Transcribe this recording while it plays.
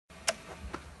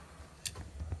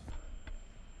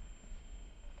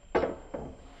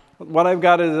what I've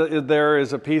got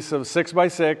is a piece of 6 by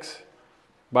 6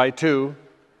 by 2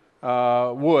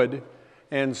 wood,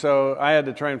 and so I had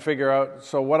to try and figure out,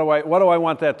 so what do I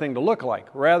want that thing to look like,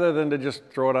 rather than to just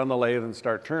throw it on the lathe and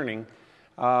start turning.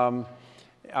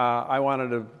 I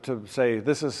wanted to say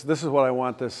this is what I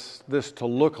want this to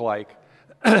look like,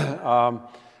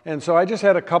 and so I just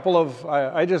had a couple of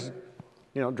I just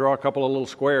draw a couple of little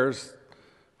squares,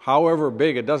 however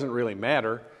big, it doesn't really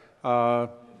matter,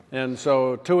 and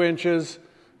so 2 inches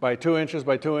by 2 inches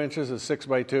by 2 inches is 6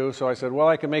 by 2. So I said, well,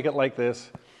 I can make it like this,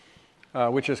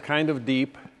 which is kind of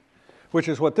deep, which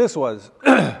is what this was,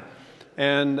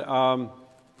 and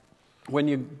when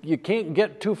you can't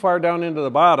get too far down into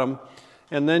the bottom,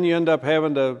 and then you end up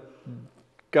having to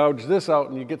gouge this out,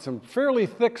 and you get some fairly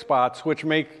thick spots, which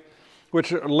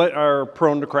are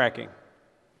prone to cracking.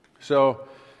 So,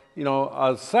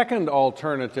 a second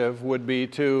alternative would be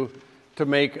to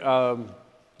make a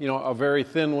very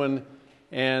thin one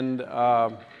and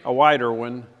a wider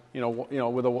one,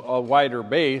 with a wider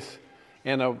base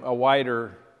and a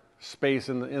wider space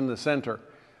in the center.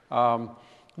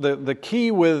 The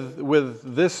key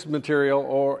with this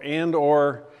material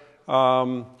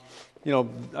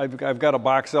I've got a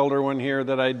box elder one here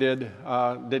that I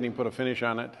didn't even put a finish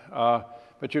on it,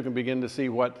 but you can begin to see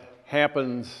what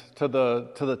happens to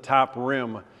the top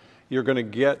rim. You're going to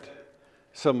get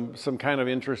some kind of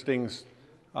interesting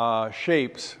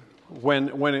shapes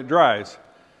when it dries.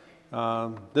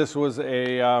 This was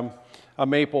a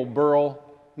maple burl,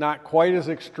 not quite as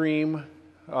extreme,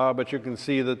 but you can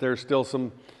see that there's still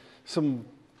some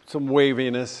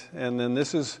waviness. And then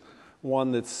this is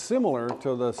one that's similar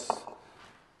to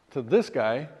this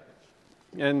guy,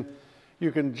 and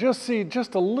you can just see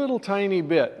just a little tiny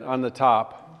bit on the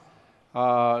top.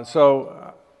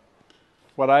 So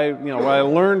what I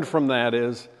learned from that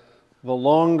is the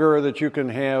longer that you can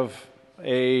have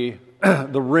the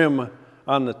rim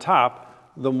on the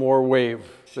top, the more wave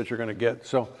that you're going to get.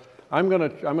 So I'm going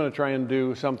to try and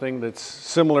do something that's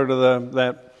similar to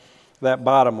that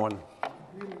bottom one.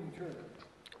 Green when you turn.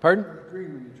 Pardon?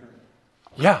 Green when you turn.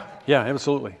 Yeah,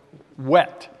 absolutely.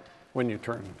 Wet when you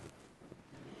turn.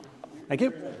 I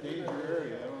get.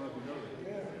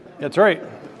 That's right.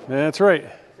 That's right.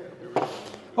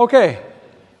 Okay.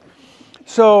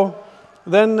 So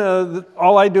then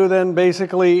all I do then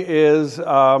basically is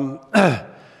I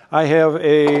have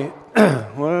a.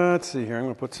 Well, let's see here. I'm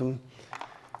going to put some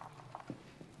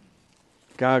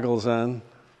goggles on.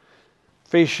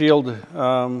 Face shield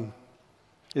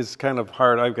is kind of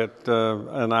hard. I've got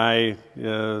an eye.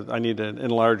 I need to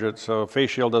enlarge it, so face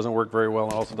shield doesn't work very well,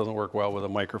 and also doesn't work well with a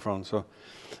microphone. So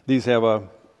these have a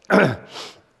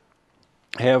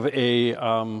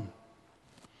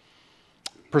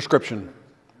prescription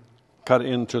cut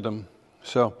into them.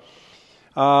 So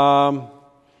I'm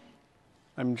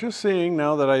just seeing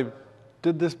now that I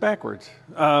did this backwards.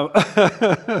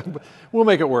 We'll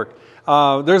make it work.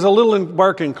 There's a little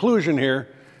bark inclusion here,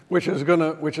 which is going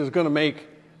to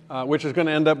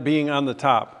end up being on the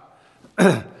top.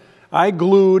 I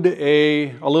glued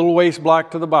a little waste block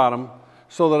to the bottom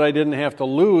so that I didn't have to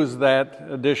lose that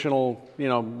additional,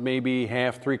 maybe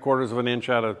half, 3/4 of an inch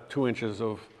out of 2 inches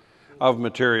of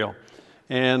material.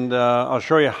 And I'll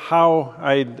show you how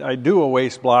I do a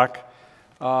waste block.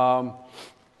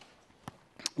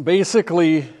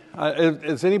 Basically,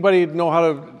 does anybody know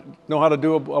how to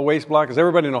do a waste block? Does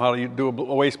everybody know how to do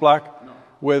a waste block? No.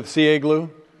 With CA glue?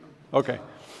 Okay.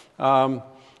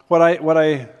 What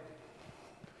I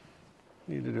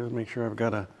need to do is make sure I've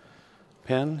got a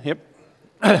pen. Yep.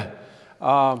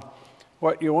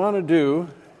 What you want to do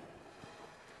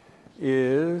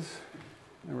is,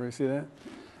 everybody see that?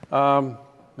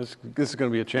 This is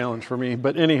going to be a challenge for me,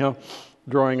 but anyhow,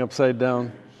 drawing upside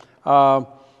down.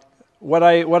 What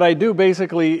I do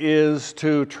basically is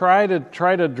to try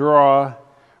to draw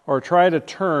or try to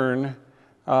turn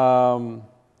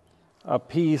a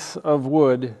piece of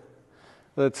wood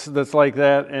that's like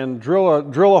that, and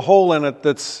drill a hole in it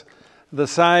that's the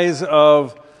size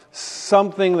of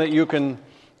something that you can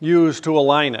use to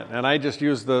align it. And I just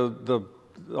use the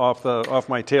off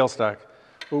my tailstock.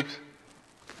 Oops.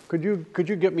 Could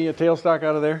you get me a tailstock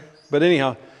out of there? But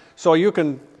anyhow, so you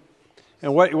can,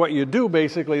 and what you do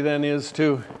basically then is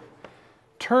to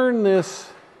turn this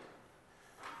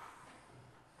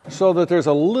so that there's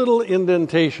a little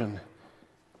indentation,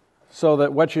 so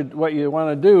that what you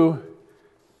want to do,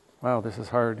 wow, this is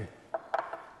hard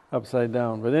upside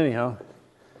down, but anyhow,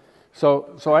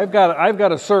 so I've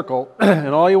got a circle, and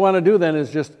all you want to do then is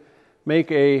just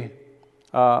make a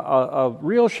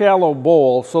real shallow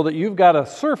bowl so that you've got a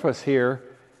surface here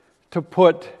to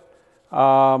put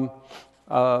a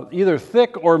either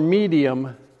thick or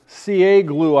medium CA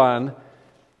glue on,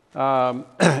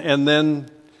 and then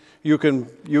you can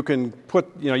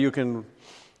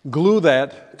glue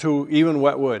that to even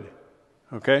wet wood.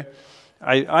 Okay,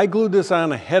 I glued this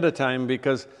on ahead of time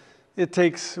because it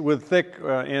takes, with thick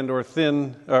and or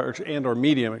thin and or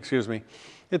medium, excuse me,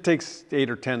 it takes 8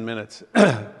 or 10 minutes,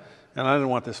 and I didn't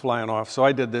want this flying off, so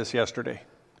I did this yesterday.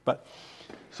 But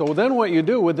so then what you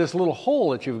do with this little hole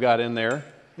that you've got in there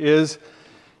is,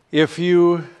 if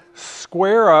you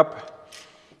square up,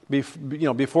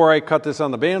 before I cut this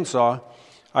on the bandsaw,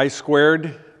 I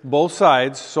squared both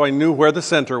sides so I knew where the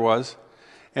center was,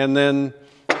 and then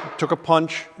took a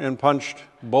punch and punched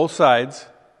both sides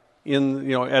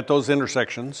in, at those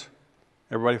intersections.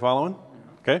 Everybody following?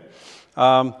 Okay.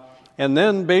 And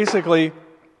then basically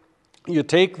you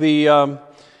take the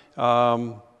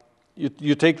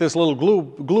you take this little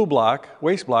glue block,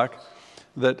 waste block,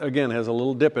 that again has a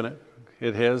little dip in it.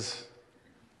 It has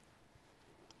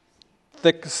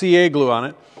thick CA glue on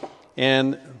it,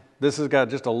 and this has got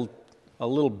just a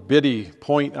little bitty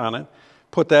point on it.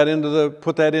 Put that into the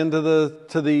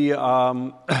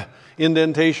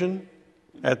indentation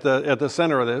at the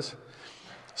center of this.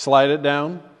 Slide it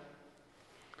down.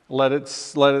 Let it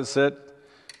sit.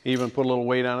 Even put a little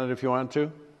weight on it if you want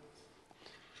to.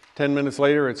 10 minutes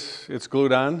later, it's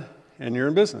glued on, and you're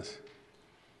in business.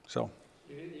 So.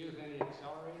 You didn't use any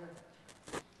accelerator?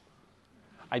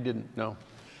 I didn't, no.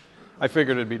 I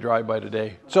figured it'd be dry by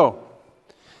today. So,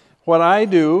 what I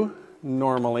do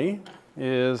normally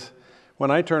is,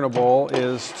 when I turn a bowl,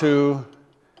 is to,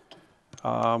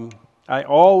 I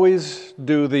always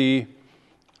do the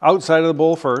outside of the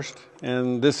bowl first,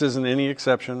 and this isn't any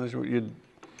exception. You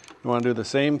want to do the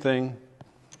same thing.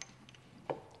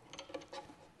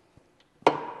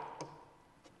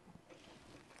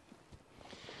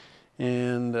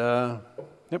 And,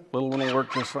 yep, little one will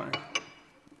work just fine.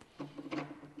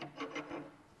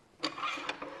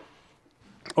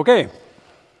 Okay.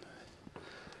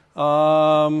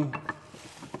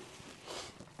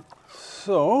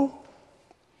 So,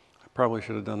 I probably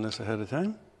should have done this ahead of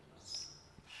time.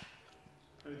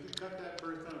 Did you cut that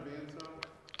first on a bandsaw?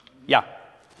 Yeah,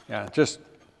 just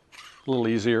a little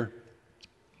easier.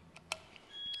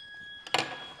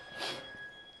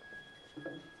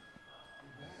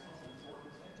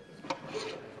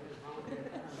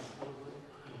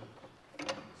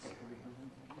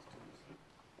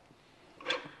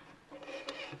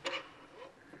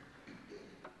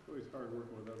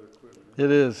 It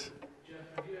is. Jeff,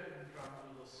 have you had any problem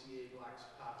with those CA blocks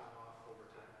popping off over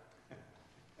time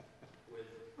with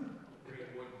great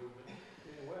wood movement?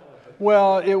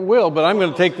 Well, it will, but I'm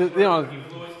going to take the, You glue it, you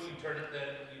turn it, then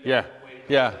you wait.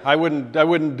 Yeah, I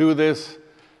wouldn't do this.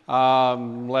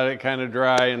 Let it kind of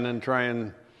dry, and then try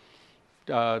and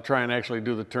actually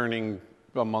do the turning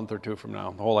a month or two from now.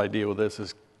 The whole idea with this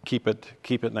is keep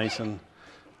it nice and.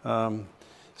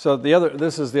 So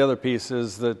this is the other piece,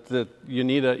 is that you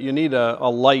need a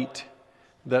light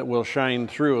that will shine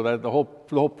through. That the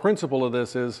whole principle of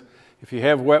this is, if you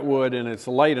have wet wood and it's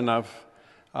light enough,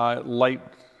 light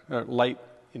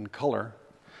in color,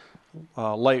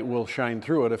 light will shine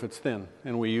through it if it's thin,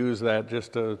 and we use that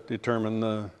just to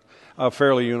determine a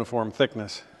fairly uniform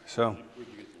thickness. So,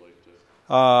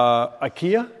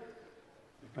 IKEA,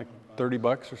 like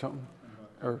 $30 or something,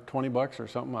 or $20 or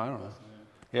something. I don't know.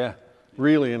 Yeah.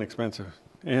 Really inexpensive,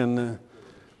 and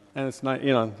it's not,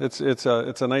 it's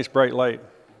a nice bright light,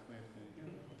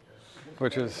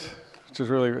 which is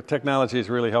really, technology is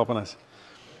really helping us.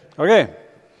 Okay.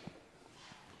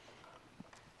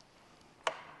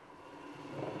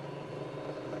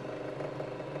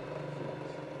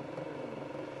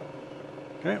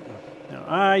 Okay. Now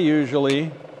I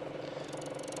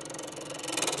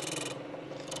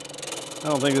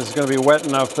don't think this is going to be wet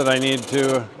enough that I need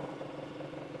to.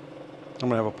 I'm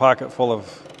going to have a pocket full of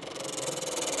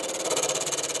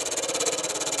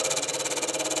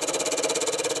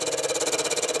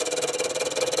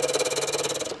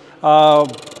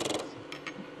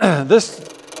this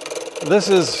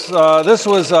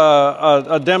was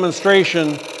a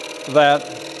demonstration that,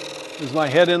 is my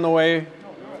head in the way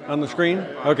on the screen?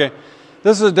 Okay.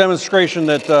 This is a demonstration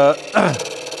that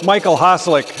Michael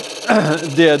Hoslick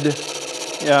did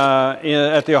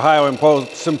at the Ohio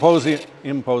Symposium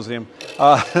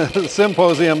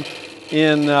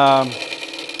in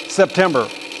September,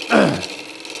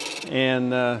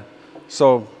 and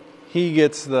so he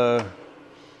gets the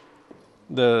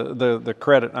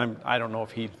credit. I don't know if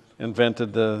he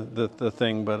invented the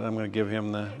thing, but I'm going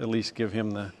to at least give him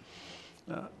the.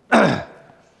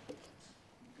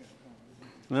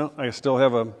 No, I still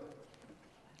have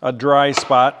a dry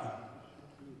spot.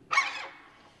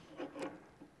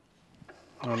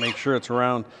 want to make sure it's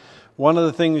round. One of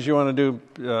the things you want to do,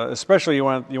 especially you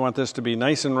want this to be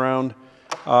nice and round.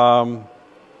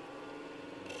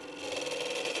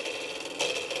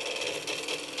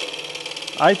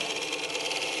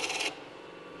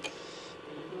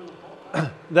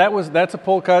 That's a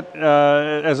pull cut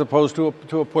as opposed to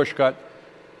a push cut.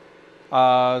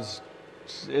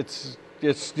 It's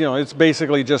it's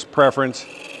basically just preference.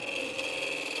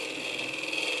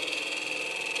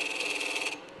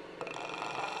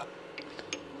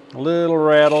 A little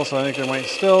rattle, so I think there might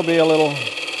still be a little.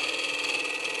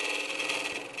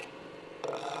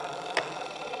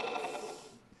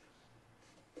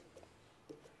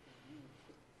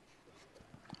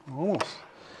 Almost.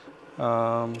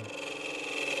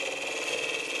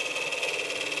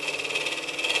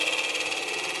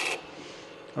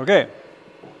 Okay.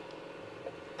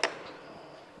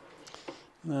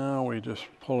 Now we just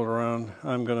pull it around.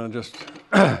 I'm going to just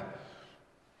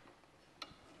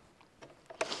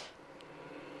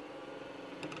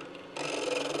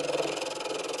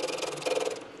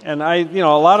and a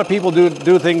lot of people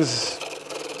do things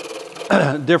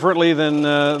differently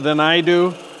than I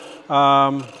do.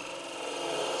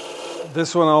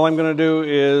 This one, all I'm going to do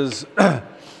is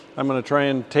I'm going to try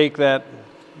and take that.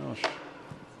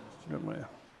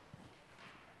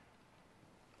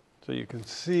 So you can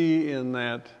see in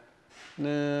that.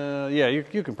 Yeah,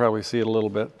 you can probably see it a little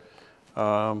bit.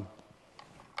 But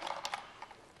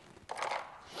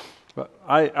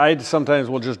I sometimes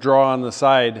will just draw on the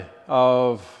side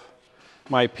of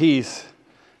my piece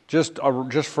just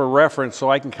for reference, so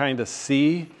I can kind of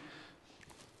see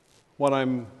what I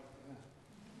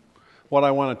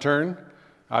want to turn.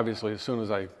 Obviously, as soon as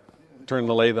I turn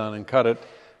the lathe on and cut it.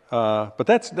 But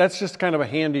that's just kind of a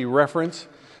handy reference,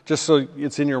 just so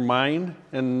it's in your mind,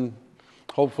 and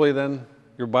hopefully then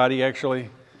your body actually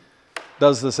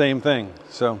does the same thing.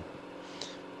 So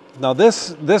now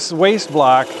this waste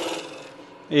block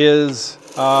is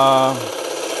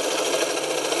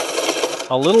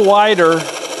a little wider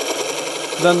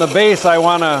than the base I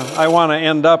want to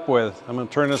end up with. I'm going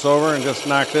to turn this over and just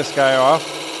knock this guy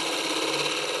off.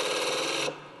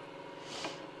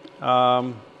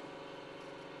 I'm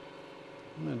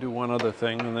going to do one other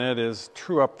thing, and that is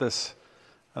true up this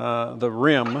the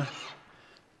rim.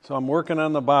 So I'm working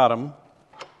on the bottom.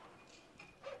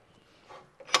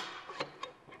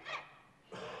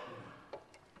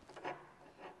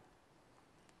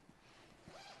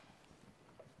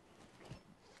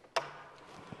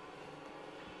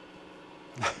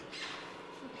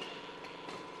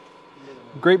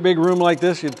 Great big room like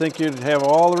this, you'd think you'd have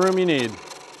all the room you need.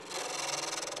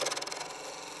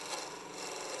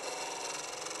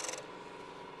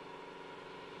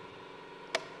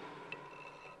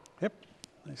 Yep,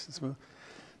 nice and smooth.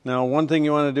 Now, one thing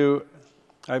you want to do,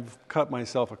 I've cut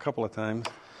myself a couple of times,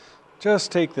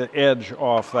 just take the edge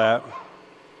off that.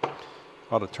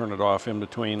 Ought to turn it off in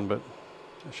between, but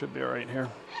I should be all right here.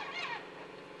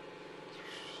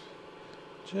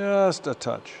 Just a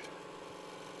touch.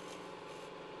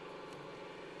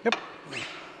 Yep.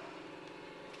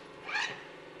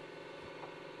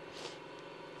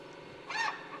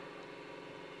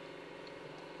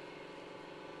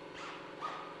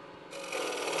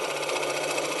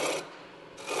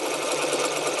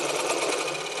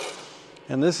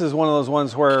 And this is one of those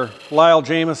ones where Lyle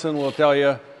Jameson will tell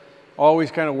you, always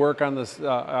kind of work on this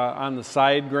on the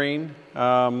side grain.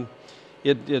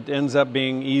 It ends up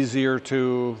being easier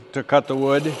to cut the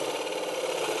wood.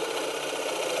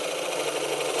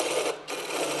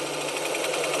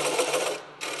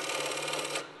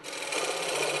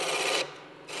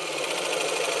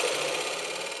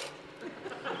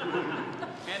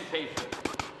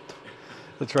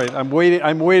 That's right.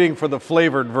 I'm waiting for the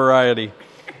flavored variety.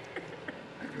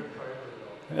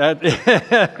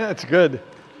 That's good.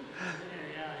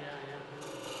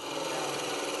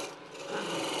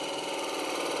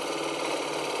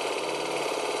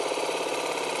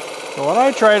 So what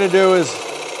I try to do is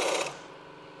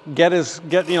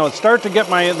start to get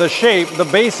the shape, the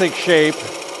basic shape,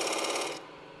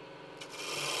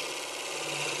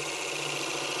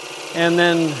 and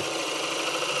then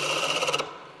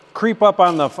creep up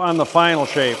on the final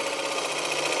shape.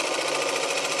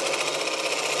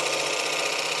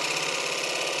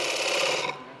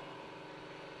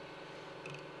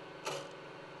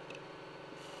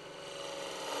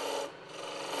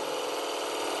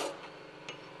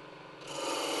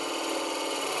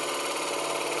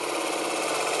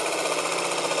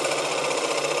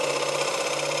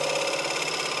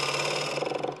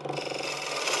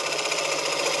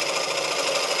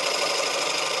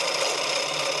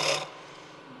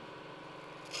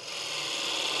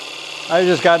 I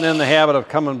just gotten in the habit of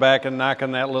coming back and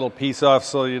knocking that little piece off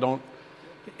so you don't,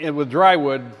 and with dry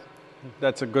wood,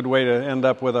 that's a good way to end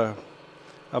up with a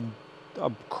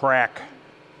crack.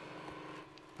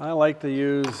 I like to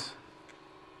use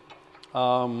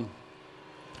a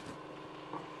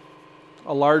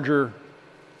larger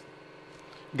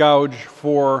gouge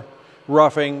for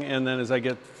roughing, and then as I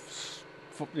get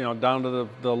down to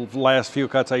the last few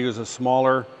cuts, I use a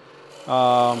smaller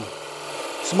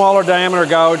diameter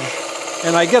gouge,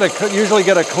 and I usually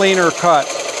get a cleaner cut.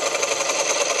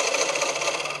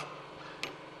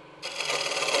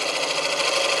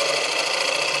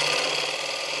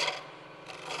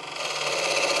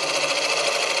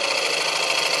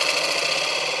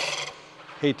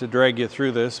 Hate to drag you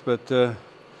through this, but I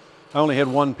only had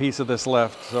one piece of this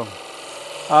left. So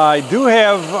I do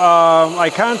have, I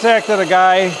contacted a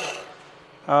guy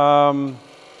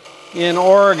in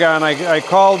Oregon. I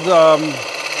called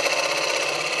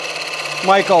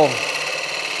Michael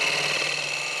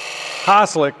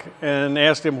Hoslick and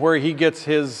asked him where he gets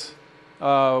his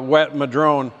wet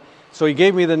madrone. So he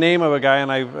gave me the name of a guy,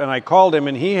 and I called him,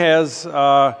 and he has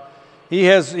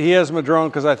madrone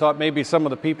because I thought maybe some of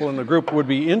the people in the group would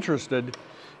be interested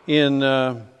in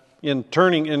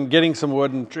getting some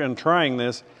wood and trying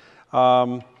this.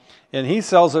 And he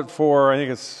sells it for, I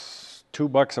think it's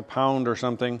 $2 a pound or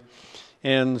something.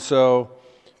 And so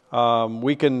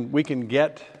we can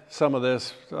get some of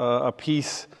this. A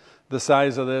piece the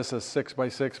size of this, a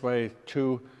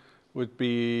 6x6x2, would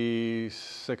be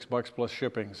 $6 plus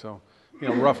shipping. So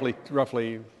roughly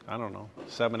I don't know,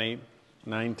 $7, $8,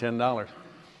 $9,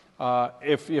 $10.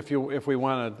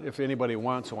 If anybody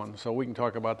wants one, so we can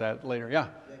talk about that later. Yeah.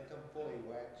 They come fully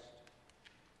waxed?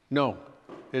 No,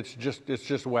 it's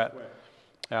just wet.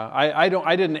 Yeah, I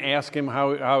didn't ask him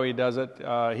how he does it.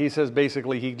 He says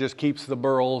basically he just keeps the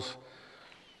burls,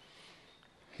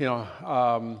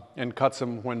 and cuts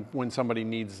them when somebody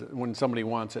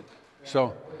wants it.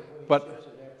 So, but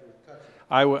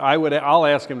I'll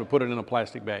ask him to put it in a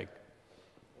plastic bag.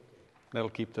 That'll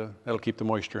keep the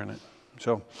moisture in it.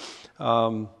 So,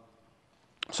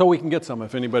 so we can get some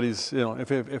if anybody's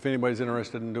if anybody's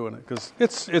interested in doing it, because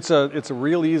it's a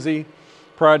real easy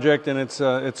project, and it's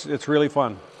really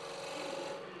fun.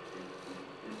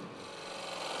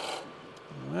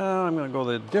 Well, I'm going to go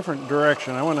the different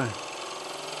direction.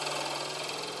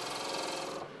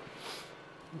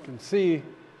 You can see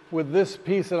with this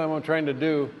piece that I'm trying to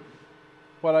do,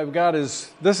 what I've got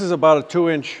is, this is about a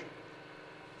 2-inch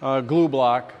glue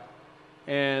block,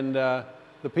 and the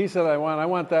piece that I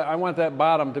want that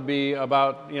bottom to be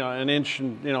about an inch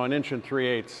and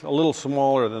 3/8, a little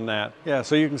smaller than that. Yeah,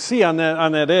 so you can see on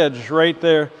that edge right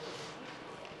there.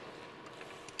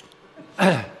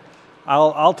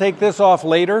 I'll take this off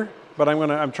later, but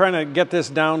I'm trying to get this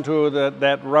down to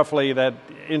that roughly that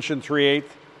 1 3/8,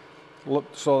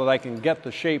 so that I can get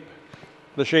the shape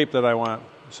that I want.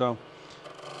 So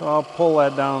I'll pull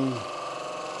that down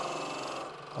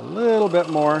a little bit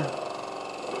more.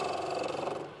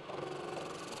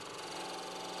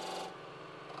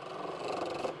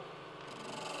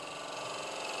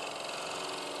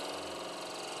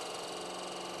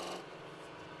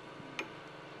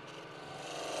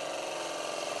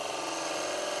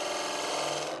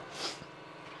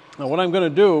 Now what I'm going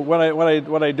to do, what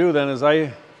I do then is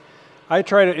I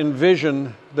try to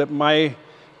envision that my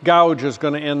gouge is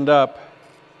going to end up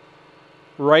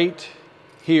right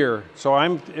here. So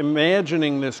I'm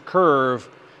imagining this curve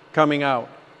coming out,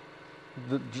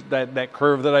 that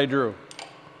curve that I drew.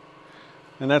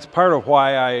 And that's part of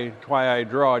why I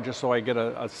draw, just so I get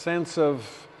a sense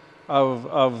of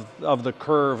the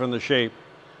curve and the shape.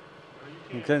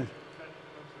 Okay.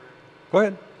 Go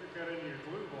ahead.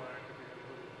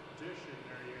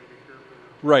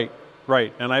 Right.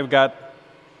 And I've got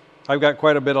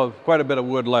quite a bit of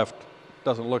wood left.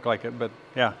 Doesn't look like it, but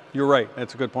yeah, you're right.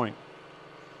 That's a good point.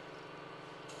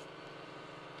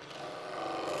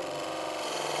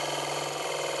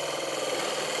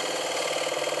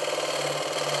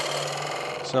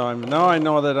 So now I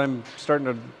know that I'm starting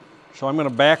to, so I'm going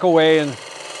to back away and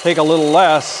take a little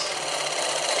less.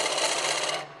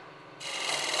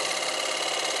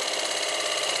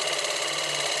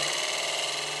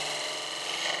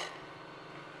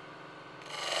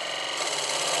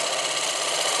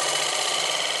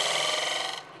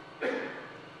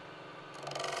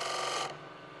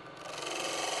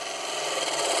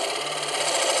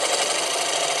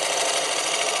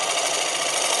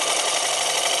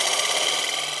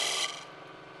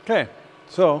 Okay,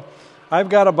 so I've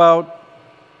got about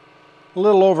a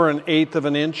little over 1/8 of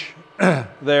an inch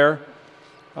there.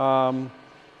 I'm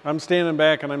standing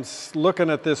back and I'm looking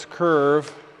at this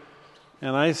curve,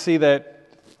 and I see that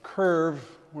curve.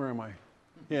 Where am I?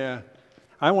 Yeah.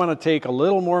 I want to take a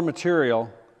little more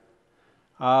material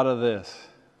out of this.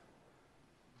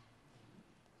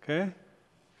 Okay?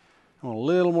 I want a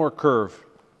little more curve.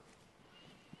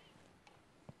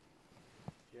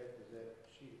 Jeff, is that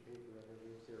sheet of paper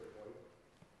underneath there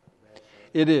white?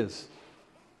 It is.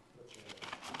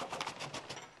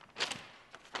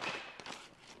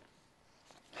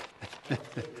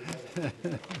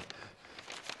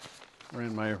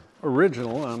 Ran my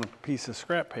original on a piece of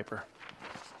scrap paper.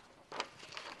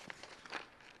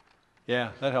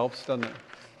 Yeah, that helps, doesn't it?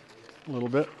 A little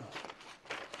bit.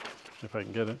 If I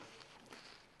can get it.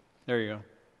 There you go.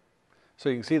 So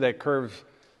you can see that curve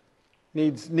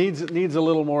needs a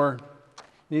little more,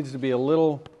 needs to be a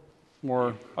little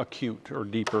more acute or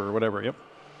deeper or whatever. Yep.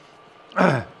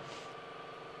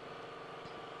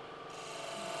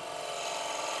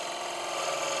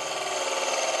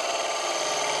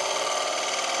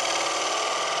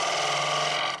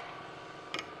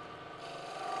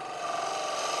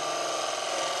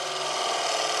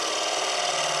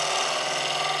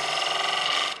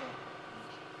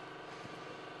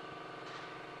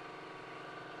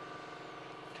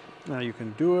 Now you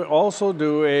can do it. Also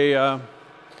do a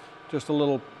just a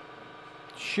little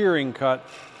shearing cut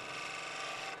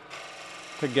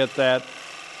to get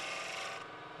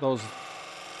those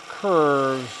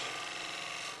curves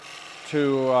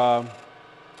to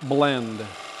blend,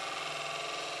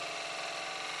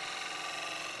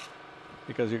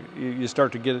 because you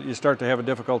start to have a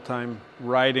difficult time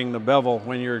riding the bevel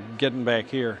when you're getting back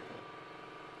here.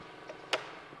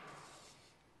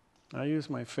 I use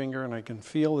my finger and I can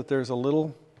feel that there's a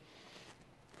little,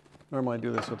 normally I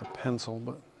do this with a pencil,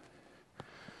 but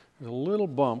there's a little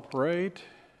bump right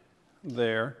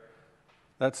there.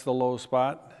 That's the low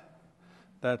spot.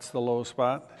 That's the low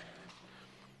spot.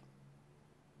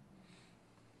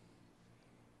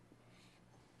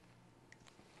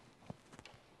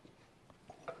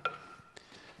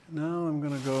 Now I'm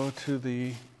going to go to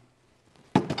the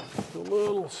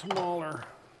little smaller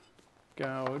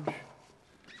gouge.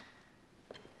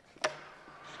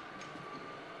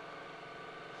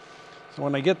 So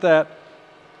when I get that,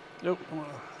 I'm going to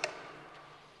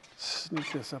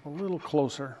sneak this up a little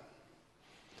closer.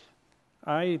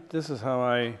 This is how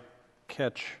I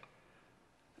catch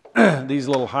these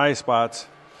little high spots.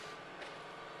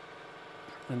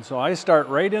 And so I start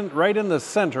right in the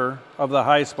center of the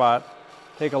high spot.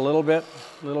 Take a little bit.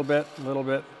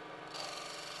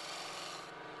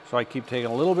 So I keep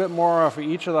taking a little bit more off of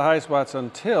each of the high spots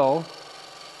until,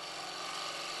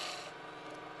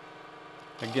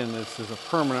 again, this is a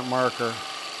permanent marker.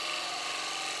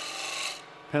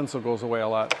 Pencil goes away a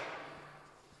lot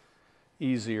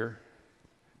easier.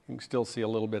 You can still see a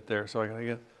little bit there, so I gotta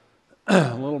get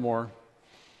a little more.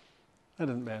 That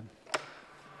isn't bad.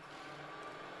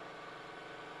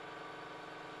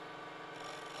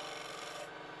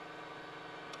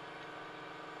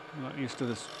 I'm not used to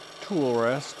this tool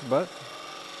rest, but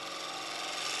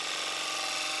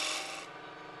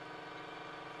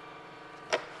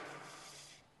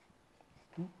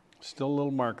still a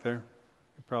little mark there.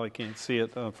 You probably can't see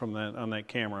it from that on that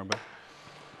camera, but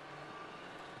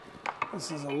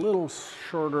this is a little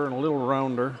shorter and a little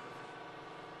rounder.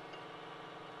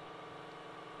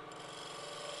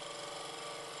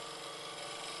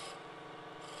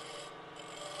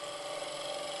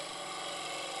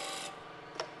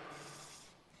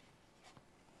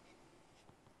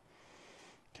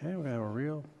 Okay, we have a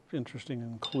real interesting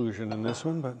inclusion in this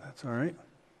one, but that's all right.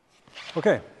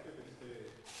 Okay.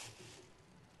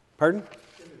 Pardon?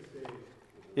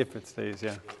 If it stays,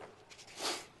 yeah.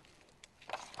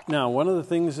 Now, one of the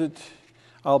things that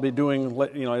I'll be doing,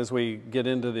 as we get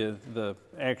into the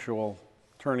actual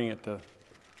turning it to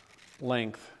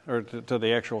length, or to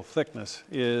the actual thickness,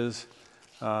 is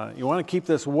you want to keep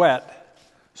this wet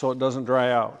so it doesn't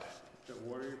dry out. Is that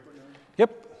water you're putting on?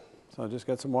 Yep. So I just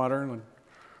got some water and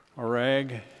a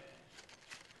rag.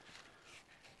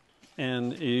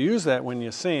 And you use that when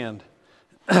you sand.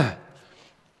 I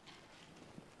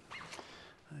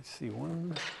see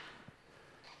one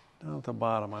down at the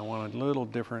bottom. I want a little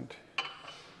different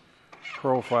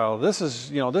profile. This is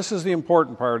the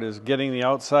important part, is getting the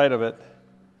outside of it,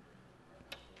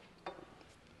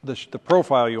 the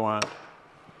profile you want.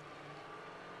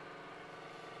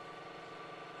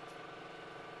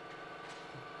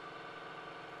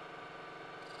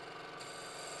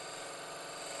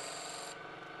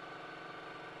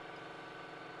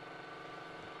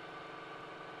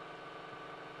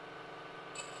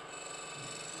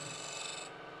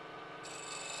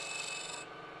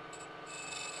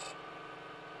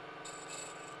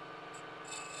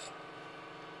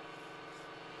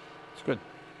 It's good.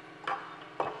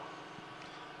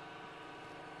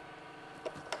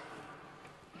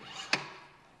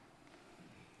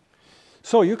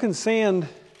 So you can sand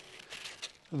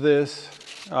this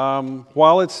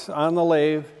while it's on the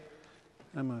lathe.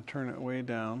 I'm going to turn it way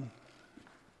down.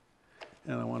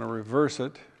 And I want to reverse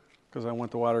it because I want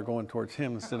the water going towards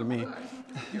him instead of me.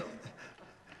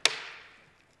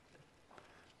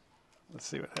 Let's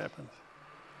see what happens.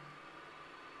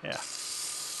 Yeah.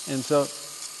 And so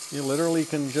you literally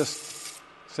can just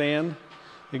sand.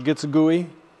 It gets gooey.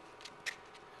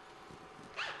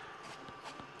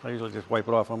 I usually just wipe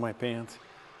it off on my pants.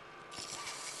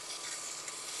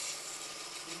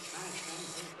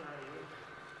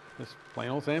 Just plain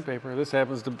old sandpaper. This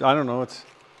happens to, I don't know,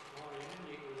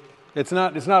 it's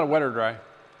not a wet or dry.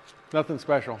 Nothing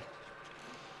special.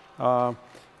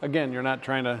 Again, you're not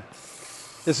trying to,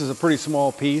 this is a pretty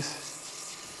small piece.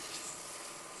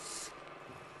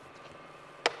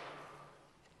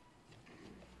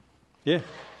 Yeah,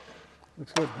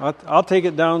 looks good. I'll take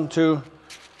it down to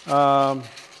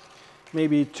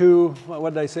maybe 2,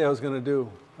 what did I say I was going to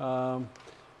do?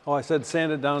 I said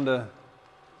sand it down to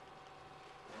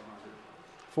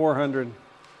 400.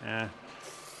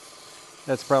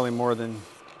 That's probably more than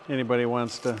anybody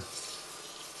wants to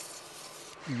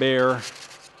bear.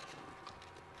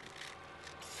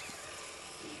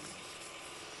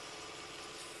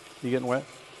 You getting wet?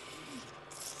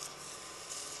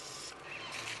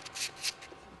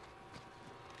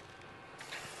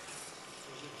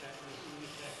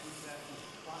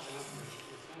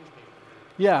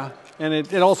 Yeah, and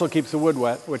it also keeps the wood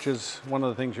wet, which is one of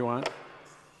the things you want.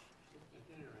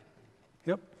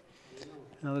 Yep.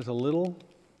 Now there's a little,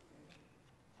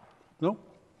 nope,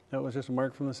 that was just a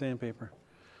mark from the sandpaper.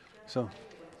 So,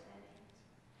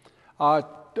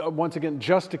 once again,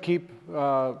 just to keep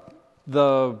the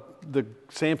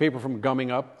sandpaper from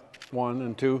gumming up, 1,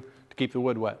 and 2, to keep the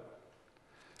wood wet.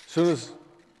 As soon as,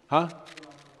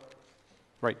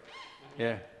 Right,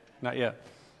 yeah, not yet.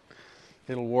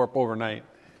 It'll warp overnight.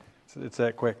 It's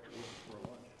that quick.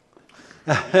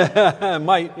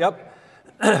 Might, yep.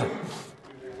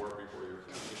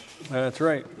 That's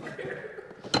right.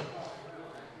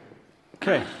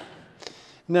 Okay.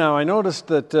 Now, I noticed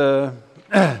that,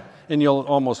 and you'll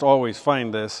almost always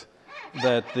find this,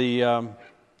 that the,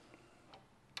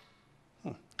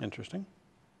 interesting.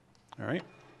 All right,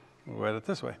 we'll write it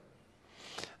this way.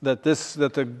 That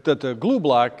the glue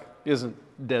block isn't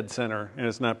dead center and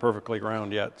it's not perfectly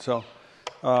round yet. So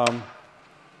I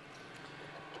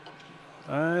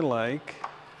like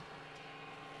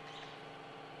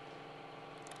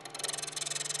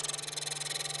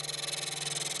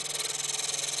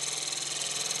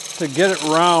to get it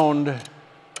round.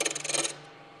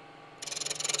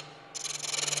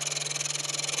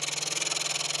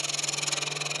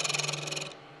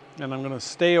 And I'm going to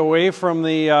stay away from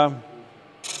the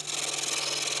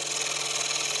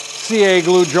CA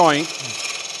glue joint.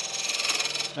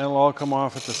 It'll all come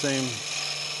off at the same,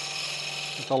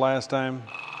 at the last time.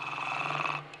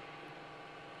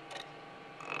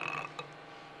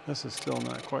 This is still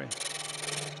not quite,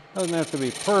 doesn't have to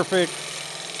be perfect.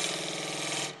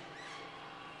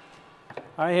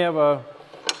 I have a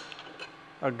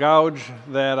gouge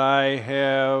that I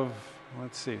have,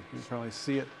 let's see, you can probably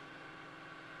see it.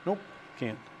 Nope,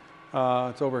 can't.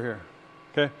 It's over here,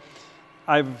 okay?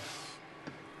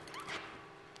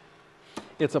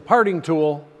 It's a parting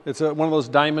tool. It's one of those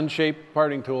diamond-shaped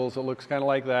parting tools that looks kind of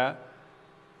like that.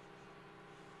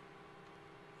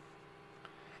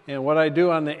 And what I do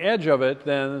on the edge of it,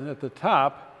 then at the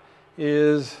top,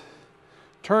 is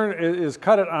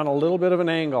cut it on a little bit of an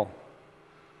angle,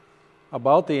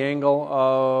 about the angle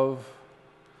of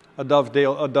a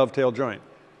dovetail joint.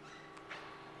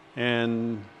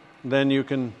 And then you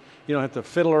don't have to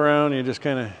fiddle around. You just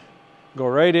kind of go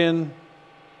right in.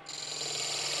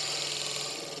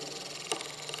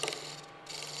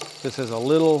 This has a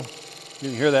little, you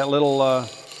can hear that little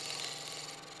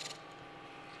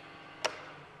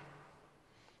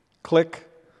click.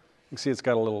 You can see it's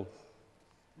got a little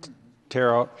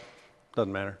tear out.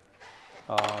 Doesn't matter.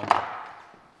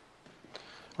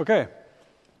 Okay.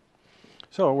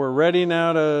 So we're ready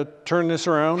now to turn this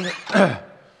around.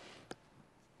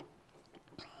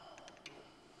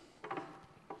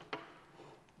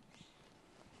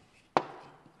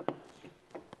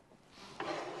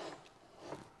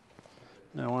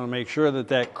 Now I want to make sure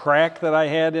that crack that I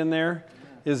had in there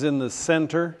is in the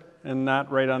center and not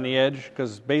right on the edge,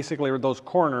 because basically those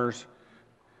corners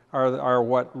are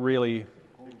what really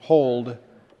hold.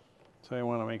 So I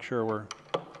want to make sure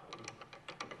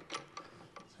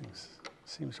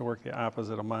seems to work the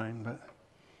opposite of mine, but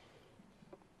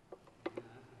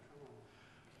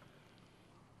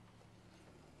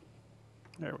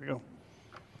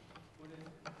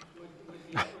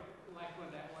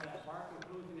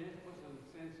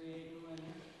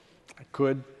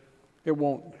could. It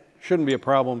won't, shouldn't be a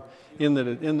problem in that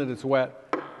it's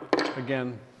wet.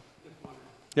 Again,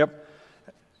 yep.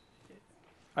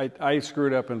 I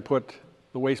screwed up and put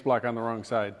the waste block on the wrong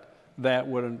side. That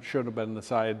should have been the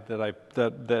side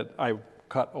that I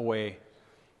cut away.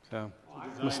 So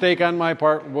mistake on my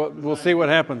part. We'll see what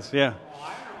happens. Yeah. Well,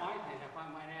 I don't know, I think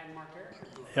I might add more character.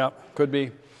 Yep, could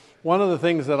be. One of the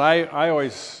things that I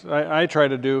always try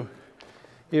to do,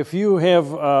 if you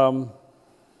have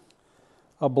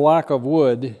a block of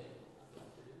wood,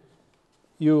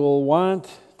 you will want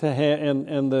to have,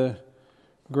 and the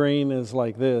grain is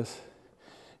like this,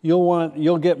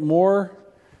 you'll get more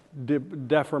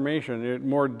deformation,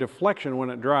 more deflection when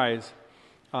it dries,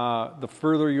 the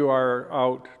further you are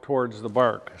out towards the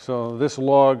bark. So this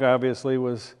log obviously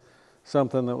was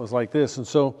something that was like this. And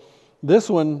so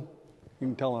this one, you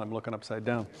can tell I'm looking upside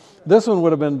down. This one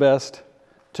would have been best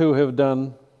to have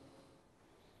done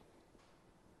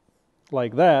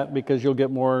like that, because you'll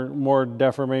get more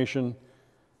deformation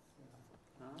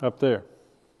up there,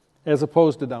 as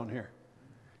opposed to down here,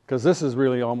 because this is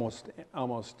really almost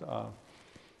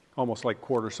like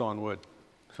quarter sawn wood.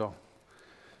 So.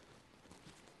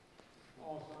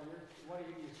 Oh, so what are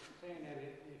you saying that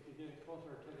if you get it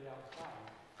closer to the outside,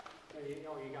 that you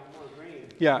got more grain?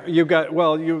 Yeah, you've got,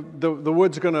 well, the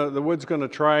wood's gonna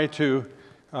try to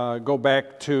go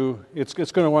back to, it's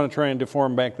gonna want to try and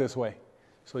deform back this way.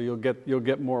 So you'll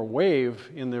get more wave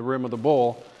in the rim of the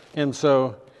bowl, and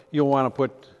so you'll want to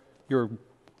put your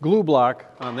glue block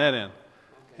on that end.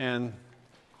 And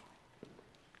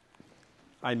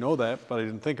I know that, but I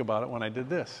didn't think about it when I did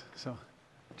this. So,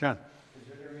 John. Is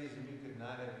there any reason you could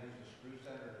not have used a screw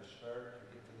center to start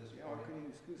to get to this point? How can you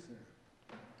use a screw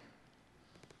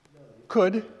center?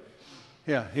 Could.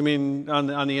 Yeah, you mean on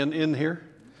the end here?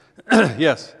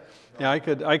 Yes. Yeah, I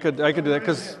could do that,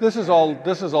 because this is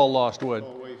all lost wood.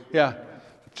 Yeah,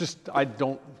 just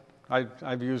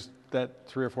I've used that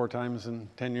 3 or 4 times in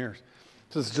 10 years.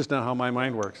 This is just not how my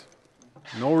mind works.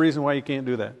 No reason why you can't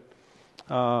do that.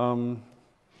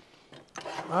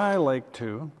 I like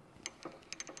to,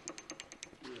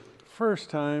 first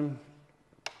time,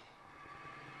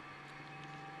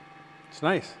 it's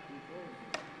nice.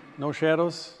 No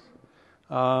shadows.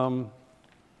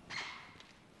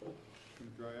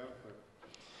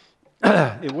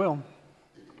 It will.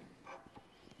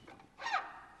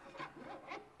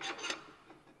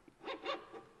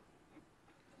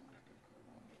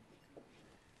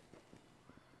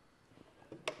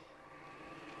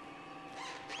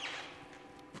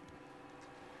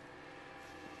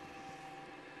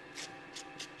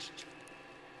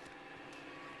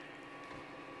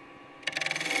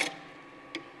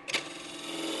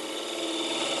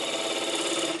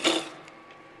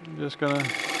 I'm just gonna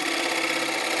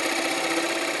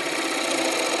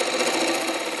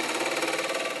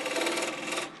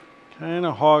kind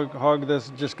of hog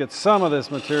this, just get some of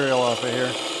this material off of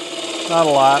here. Not a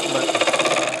lot, but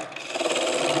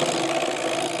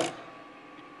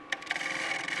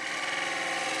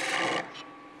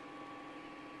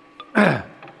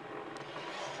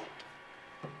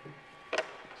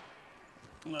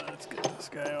let's get this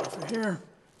guy off of here.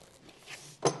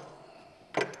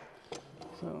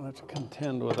 So I don't have to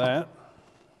contend with that.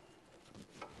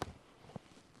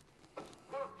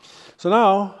 So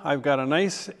now I've got a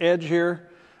nice edge here.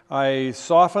 I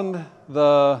softened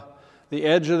the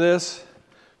edge of this.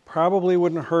 Probably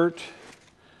wouldn't hurt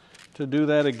to do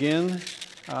that again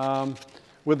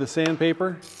with the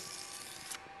sandpaper,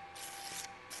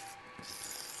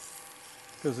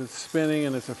 because it's spinning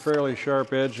and it's a fairly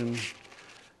sharp edge and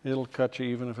it'll cut you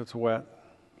even if it's wet.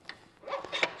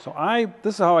 So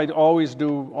this is how I always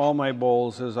do all my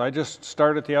bowls, is I just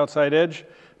start at the outside edge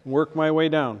and work my way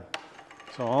down.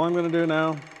 So all I'm going to do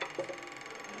now,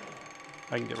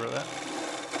 I can get rid of that.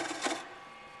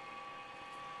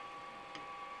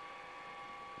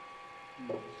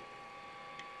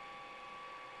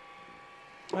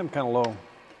 I'm kind of low.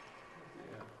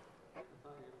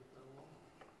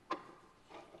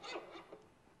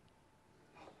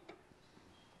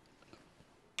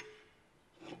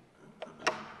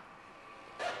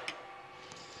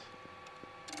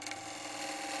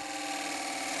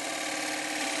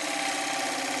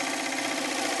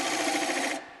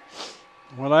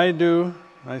 What I do,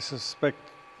 I suspect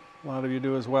a lot of you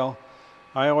do as well,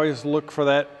 I always look for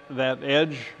that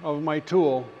edge of my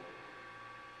tool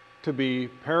to be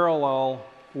parallel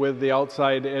with the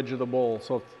outside edge of the bowl.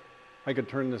 So if I could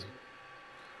turn this.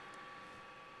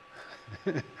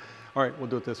 All right, we'll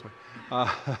do it this way.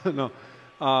 No.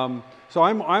 So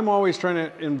I'm always trying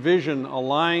to envision a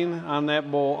line on that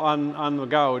bowl, on the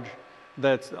gouge,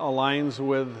 that aligns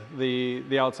with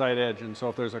the outside edge. And so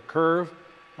if there's a curve,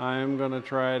 I'm going to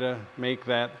try to make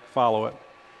that follow it.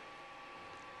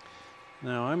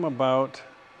 Now I'm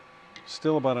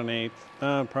still about an eighth.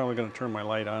 I'm probably going to turn my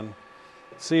light on.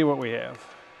 See what we have.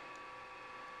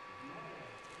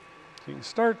 So you can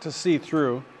start to see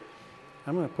through.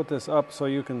 I'm going to put this up so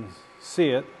you can see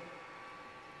it.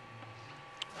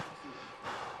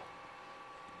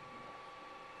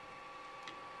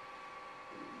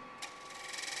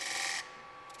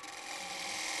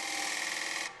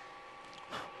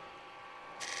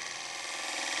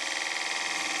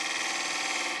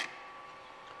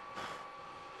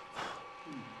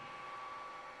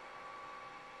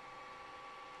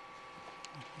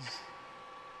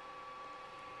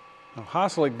 Now,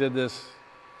 Hasselink did this,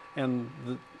 and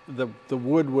the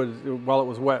wood would, while it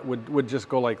was wet, would just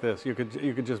go like this. You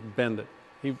could just bend it.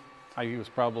 He was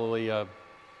probably a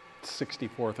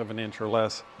 64th of an inch or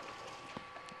less.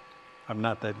 I'm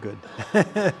not that good.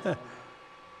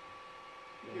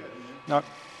 No.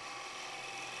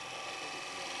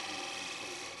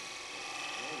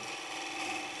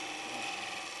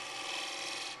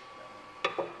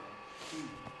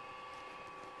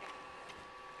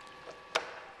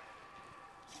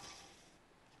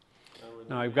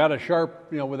 Now I've got a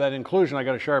sharp, with that inclusion, I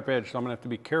got a sharp edge, so I'm going to have to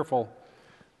be careful.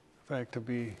 In fact, to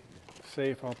be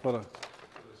safe, I'll put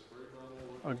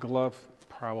a glove,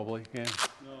 probably, yeah. No,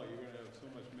 you're going to have so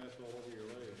much mess all over your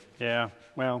leg. Yeah,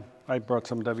 well, I brought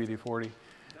some WD-40. WD-40,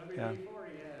 Yeah. yeah, that'll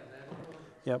work.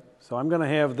 Yep, so I'm going to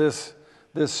have this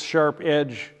sharp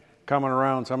edge coming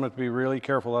around, so I'm going to have to be really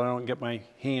careful that I don't get my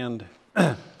hand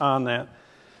on that.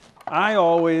 I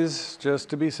always, just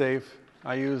to be safe,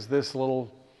 I use this little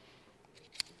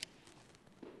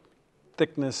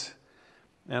thickness,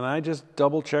 and I just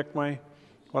double check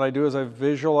what I do is I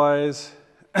visualize,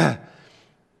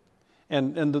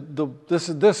 and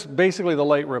this basically the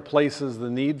light replaces the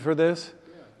need for this.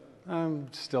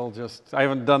 I'm still I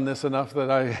haven't done this enough that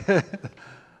I,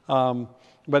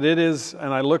 but it is,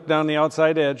 and I look down the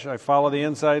outside edge, I follow the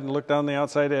inside and look down the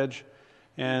outside edge,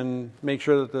 and make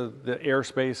sure that the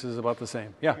airspace is about the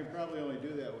same. Yeah. You can probably only do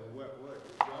that with wet wood.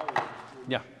 With dry wood,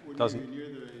 Yeah, wouldn't doesn't, be near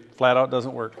the, flat out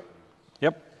doesn't work.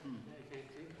 Yep.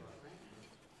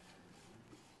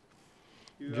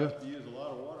 you have to use a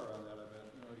lot of water on that, I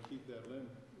bet, to keep that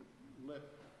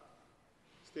lip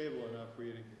stable enough for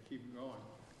you to keep going.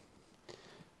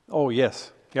 Oh,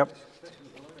 yes. Yep.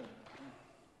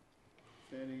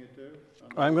 Sanding it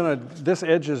too? This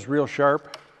edge is real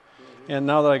sharp, and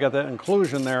now that I got that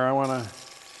inclusion there, I want to,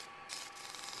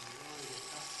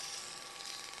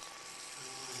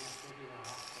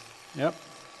 yep.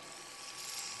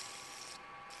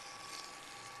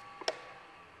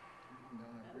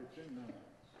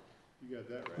 You got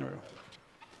that right.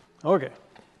 Okay.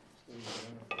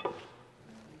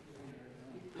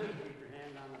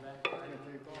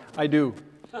 I do.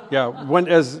 Yeah,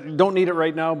 don't need it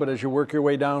right now, but as you work your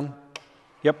way down,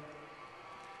 yep.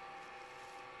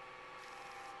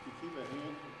 You keep a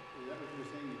hand, is that what you're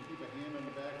saying? You keep a hand on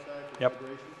the backside for Yep.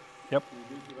 vibration? Yep. To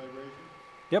reduce the vibration?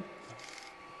 Yep.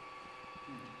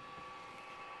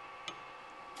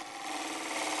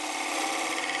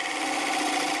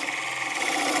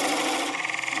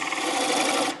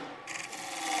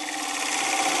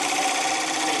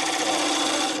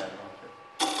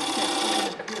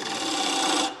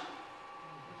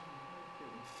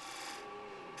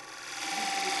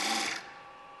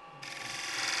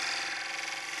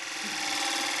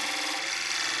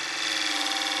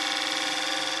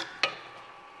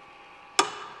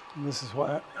 This is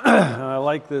why I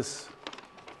like this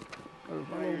Now,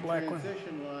 little your black one.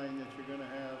 transition line that you're gonna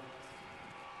have,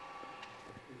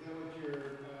 is that what you're,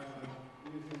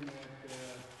 using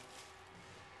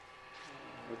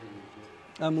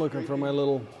that, I'm looking for my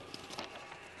little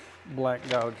black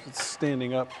gouge. It's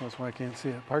standing up. That's why I can't see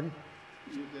it. Pardon?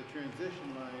 the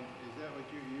transition line, is that what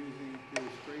you're using to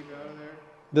scrape out of there?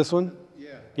 This one?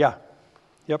 Yeah, Yeah.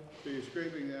 Yep. so you're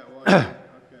scraping that wire,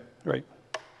 okay. Right.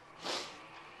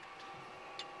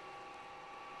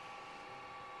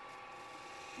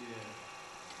 Yeah.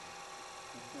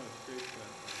 That's not a straight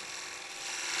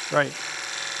cut. Right.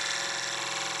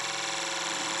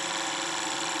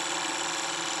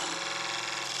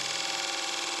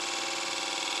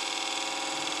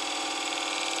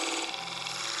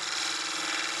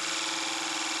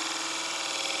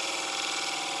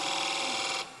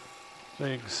 So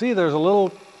you can see there's a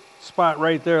little spot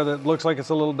right there that looks like it's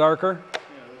a little darker. Yeah,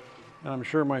 And I'm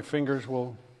sure my fingers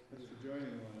will, that's the joining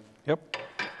line.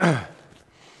 yep.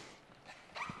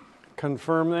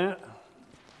 Confirm that.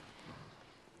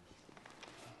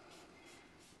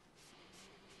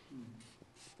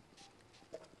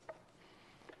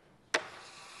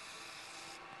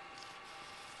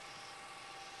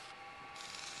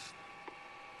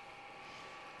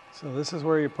 So this is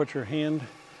where you put your hand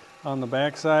on the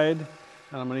back side.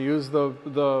 And I'm going to use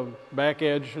the back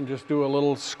edge and just do a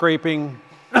little scraping,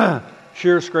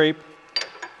 shear scrape.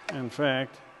 In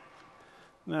fact,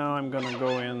 now I'm going to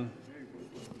go in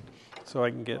so I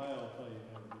can get...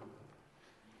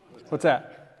 What's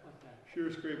that?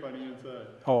 Shear scrape on the inside.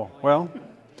 Oh, well...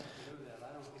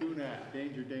 Do not.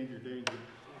 Danger, danger, danger.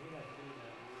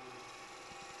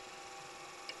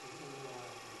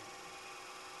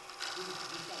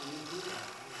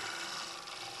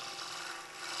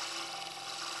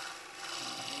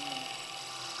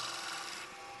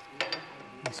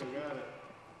 Got it.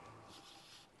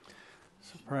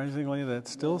 Surprisingly, that's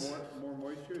still... More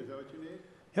moisture, is that what you need?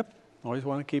 Yep, always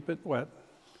want to keep it wet.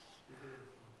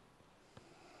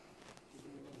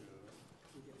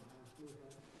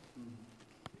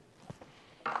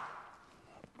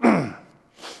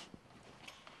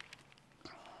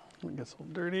 It gets a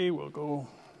little dirty, we'll go...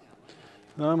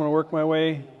 Now I'm going to work my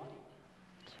way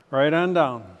right on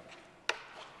down.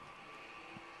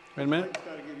 Wait a minute. It's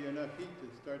got to give you enough heat to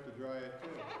start to dry it too.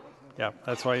 Yeah,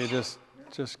 that's why you just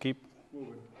keep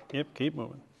Moving. Yep, keep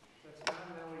moving.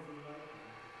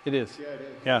 It is. Yeah, it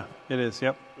is. Yeah, it is.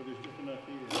 Yep. So there's just enough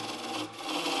heat in it. That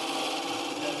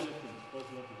distance, close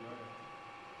enough to dry it.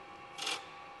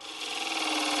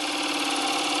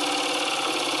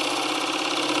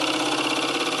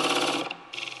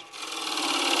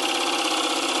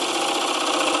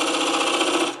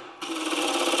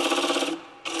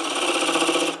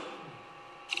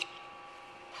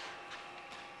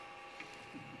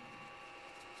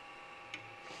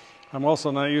 I'm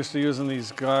also not used to using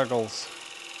these goggles.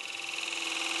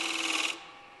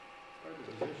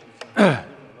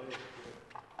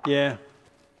 Yeah.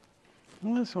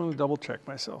 I just want to double check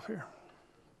myself here.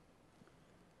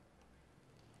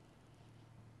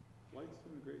 Light's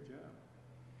doing a great job.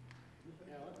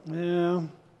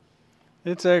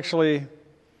 Yeah. It's actually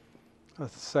a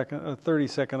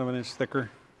 32nd of an inch thicker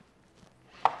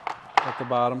at the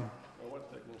bottom. Well,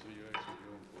 what thickness are you actually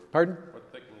doing for? Pardon? What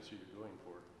thickness are you doing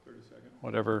for?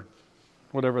 32nd.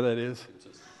 Whatever that is.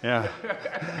 Consistent. Yeah.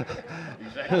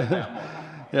 Exactly that much.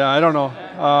 Yeah, I don't know.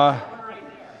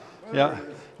 Yeah.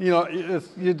 You know,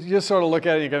 you just sort of look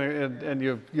at it and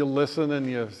you listen and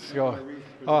you go,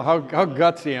 oh, how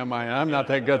gutsy am I? I'm not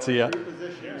that gutsy yet.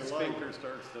 Your sphincter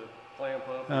starts to clamp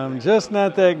up. I'm just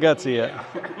not that gutsy yet.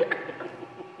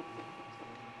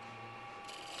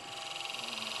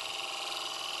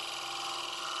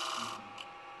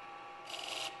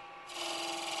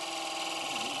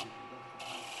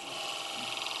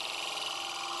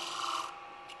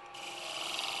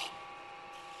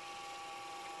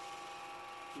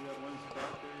 You got one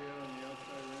spot there yet on the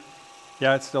outside rim?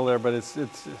 Yeah, it's still there, but it's It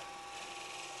always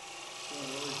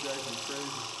drives me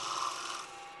crazy.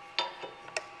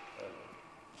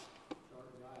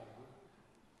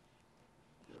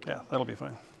 yeah, that'll be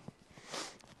fine.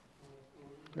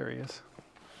 There he is.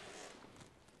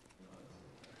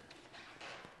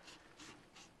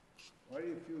 Why do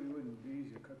you feel it wouldn't be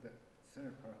easier to cut that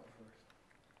center part out first,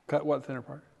 Cut what thinner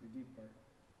part? the deep part?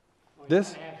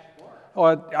 This? Oh,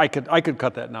 I could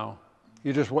cut that now.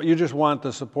 You just want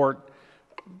the support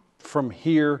from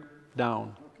here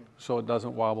down, so it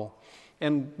doesn't wobble.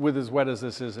 And with as wet as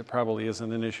this is, it probably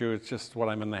isn't an issue. It's just what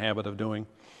I'm in the habit of doing.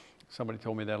 Somebody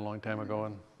told me that a long time ago,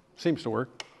 and seems to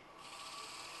work.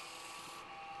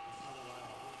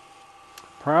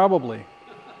 Probably.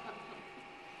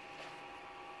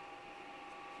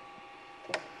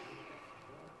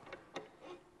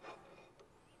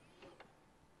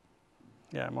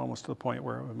 Yeah, I'm almost to the point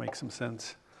where it would make some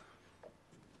sense.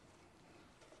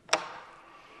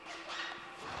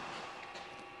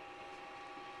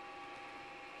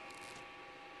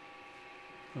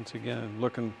 Once again,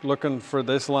 looking for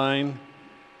this line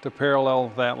to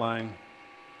parallel that line.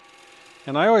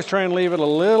 And I always try and leave it a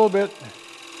little bit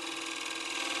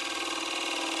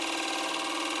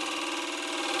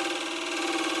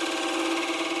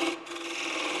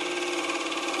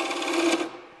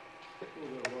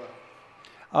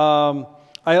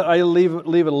I leave it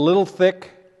a little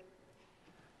thick,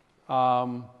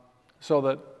 so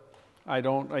that I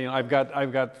don't. I've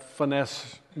got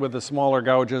finesse with the smaller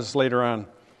gouges later on.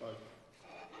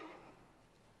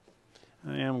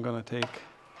 I am going to take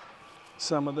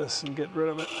some of this and get rid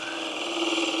of it.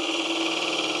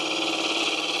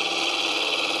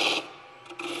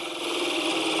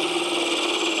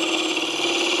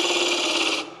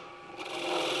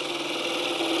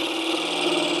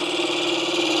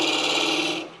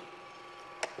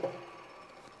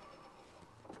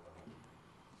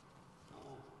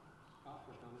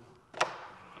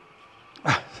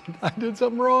 I did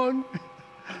something wrong.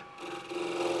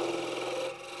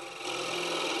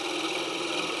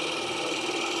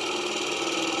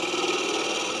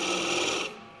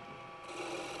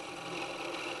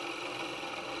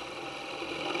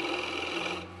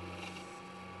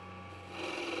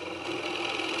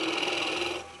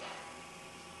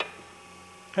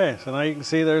 Okay, so now you can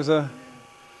see there's a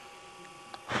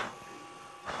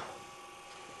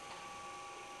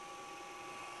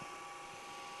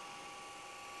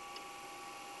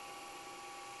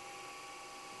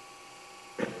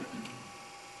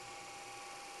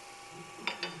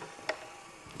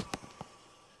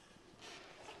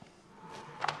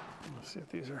let's see if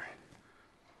these are.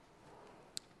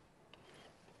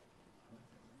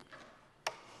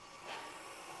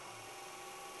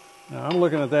 Now I'm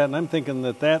looking at that and I'm thinking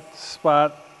that that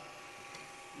spot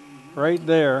right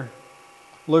there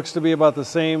looks to be about the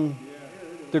same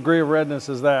degree of redness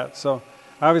as that. So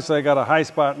obviously I got a high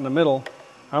spot in the middle.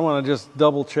 I want to just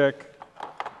double check.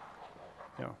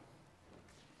 You know,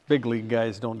 big league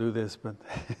guys don't do this, but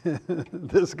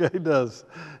this guy does.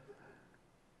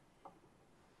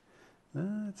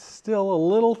 It's still a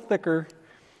little thicker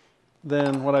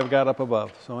than what I've got up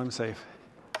above, so I'm safe.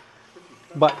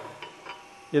 But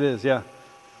it is, yeah.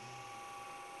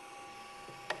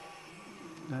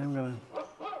 I'm going to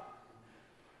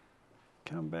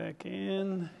come back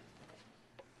in.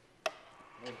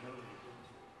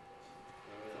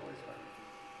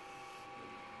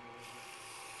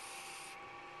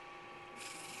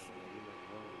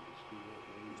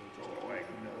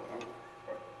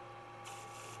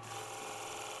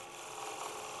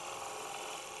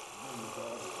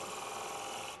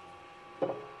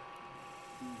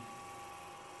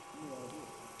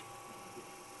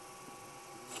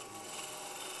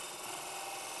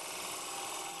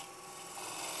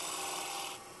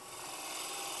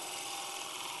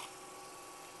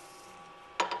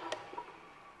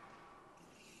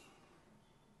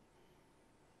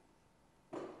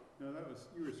 No, that was,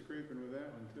 you were scraping with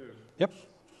that one too. Yep.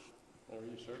 Are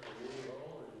you starting to move at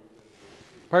all, or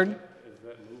Pardon? is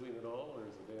that moving at all, or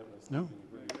is the dampness? No. keeping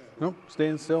you pretty- Nope,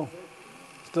 staying still.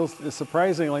 Still,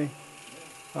 surprisingly,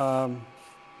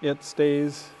 it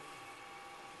stays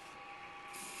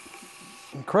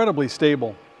incredibly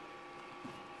stable.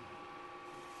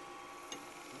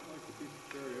 I like the piece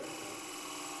of cherry up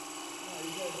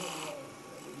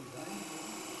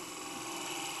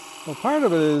Well, part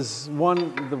of it is,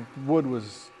 one, the wood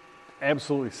was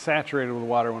absolutely saturated with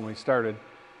water when we started,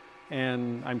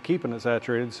 and I'm keeping it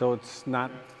saturated so it's not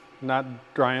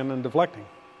drying and deflecting.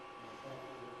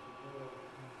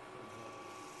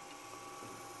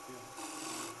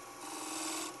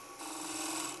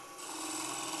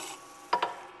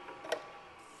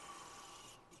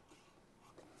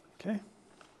 Okay.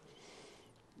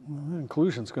 Well, the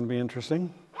inclusion's going to be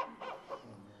interesting.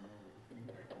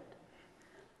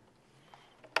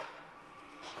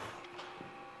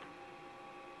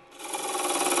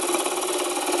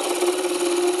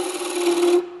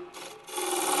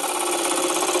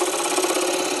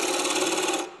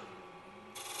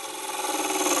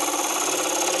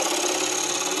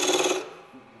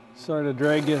 Sorry to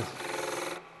drag you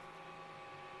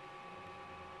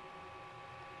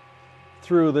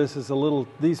through this. Is a little,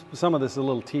 some of this is a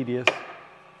little tedious.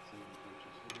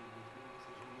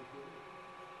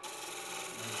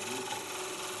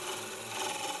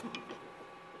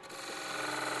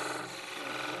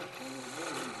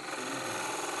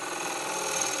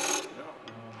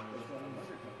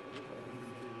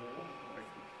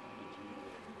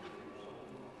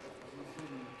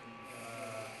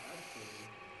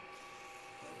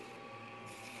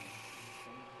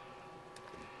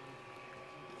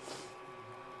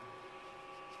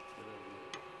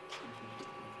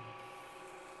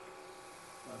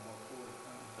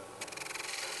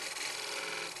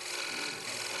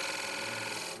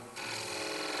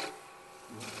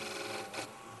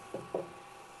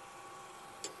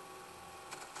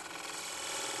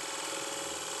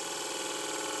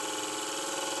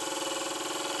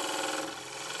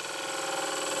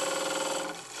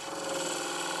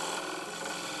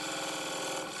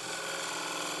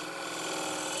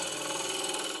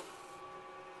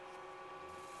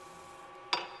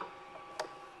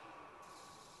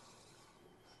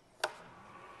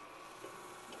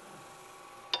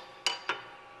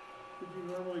 Would you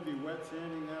normally be wet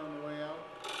sanding that on the way out?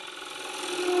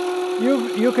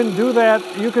 You can do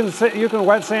that. You can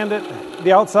wet sand it,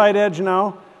 the outside edge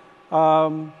now.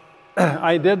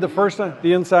 I did the first one,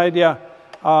 the inside, yeah.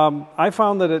 I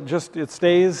found that it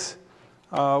stays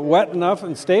wet enough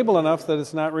and stable enough that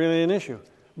it's not really an issue.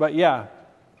 But yeah,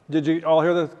 did you all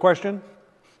hear the question?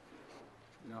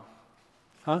 No.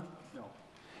 Huh? No.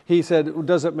 He said,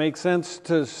 does it make sense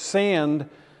to sand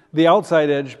the outside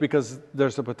edge because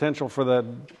there's a potential for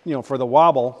the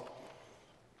wobble?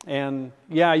 And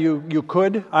yeah, you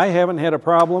could. I haven't had a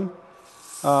problem,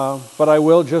 but I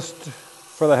will just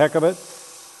for the heck of it.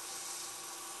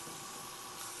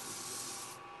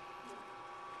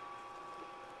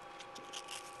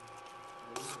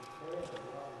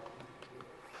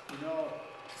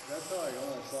 That's how I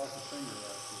almost lost a finger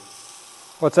last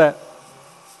week. What's that?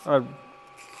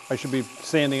 I should be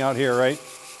standing out here, right?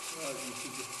 Well, you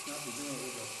should just not be doing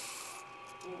it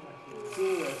with a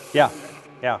tool rest. Yeah,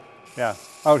 yeah, yeah.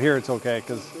 Out here it's okay,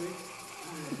 because, See?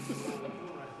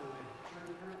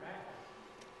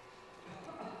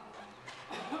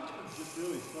 It's just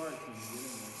really smart when you get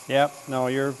in there. yeah,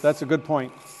 no, that's a good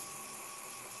point.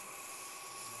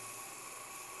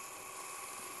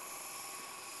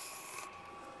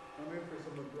 I'm in for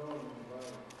some withdrawal in the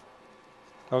bottom.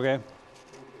 Okay.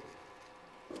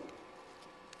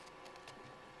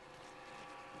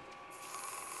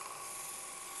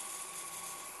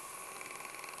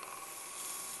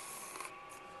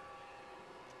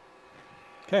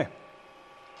 Okay.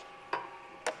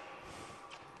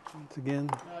 Once again,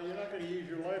 Now, you're not going to use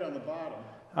your light on the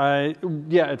bottom.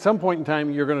 yeah, at some point in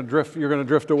time you're going to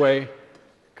drift away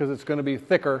because it's going to be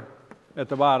thicker at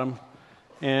the bottom,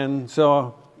 and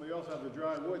so But you also have the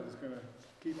dry wood that's going to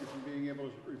keep you from being able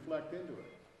to reflect into it.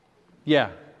 yeah,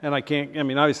 and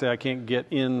obviously I can't get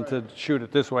in to shoot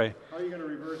it this way. How are you going to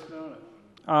reverse mount it?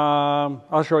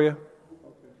 I'll show you. Okay.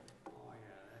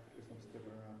 Just don't stick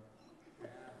around.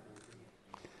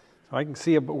 So I can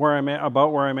see about where I'm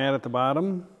at the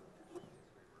bottom.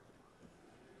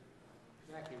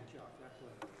 Vacuum chuck, that's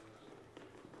what.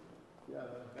 Yeah,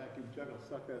 that vacuum chuck will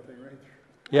suck that thing right through.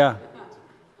 Yeah.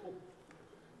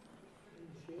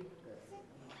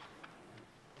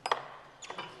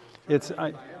 It's Now,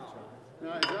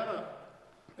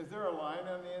 is there a line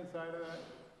on the inside of that?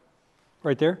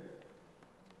 right there.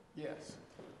 Yes.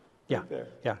 Yeah, Right there.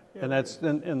 yeah, Yeah, and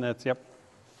that's yep.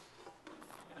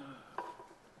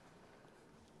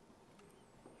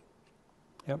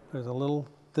 Yep, there's a little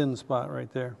thin spot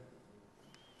right there.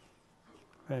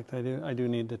 In fact, I do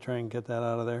need to try and get that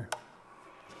out of there.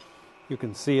 You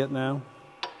can see it now.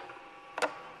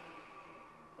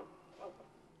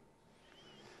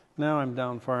 Now I'm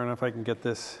down far enough I can get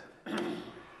this.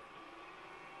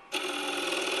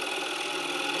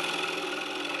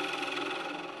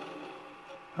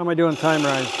 How am I doing time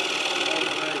rise?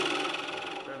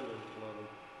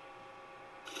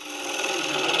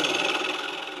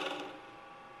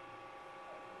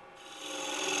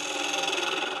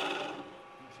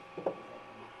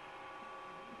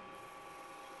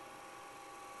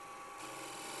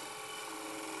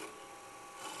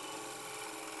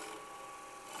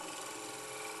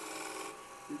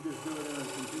 You just do it in a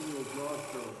continual draw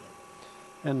stroke.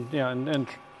 And yeah, and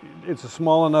it's a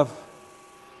small enough.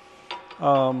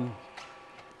 One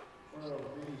of those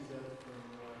mini sets from,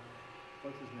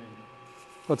 what's his name?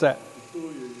 What's that? The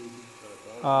tool you're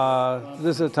using.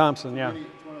 This is a Thompson, yeah.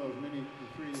 It's one of those mini,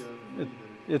 the three mini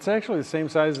It's actually the same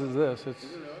size as this. It's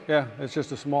Is it really? yeah, it's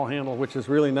just a small handle, which is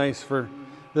really nice for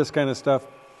this kind of stuff.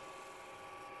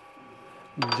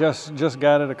 Just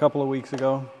got it a couple of weeks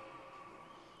ago,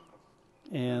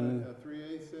 and A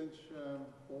 3/8 inch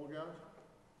hole gouge?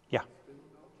 yeah,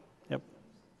 yep.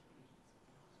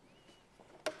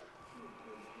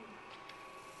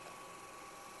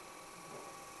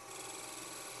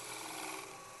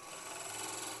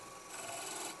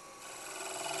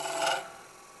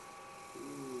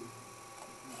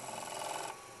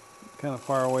 Kind of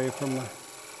far away from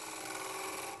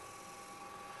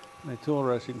my tool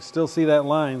rest. You can still see that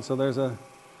line. So there's a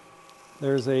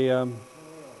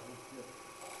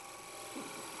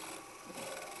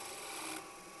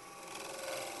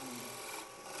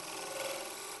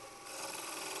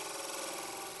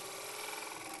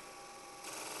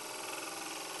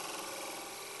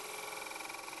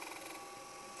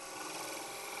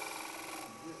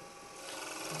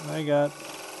I got.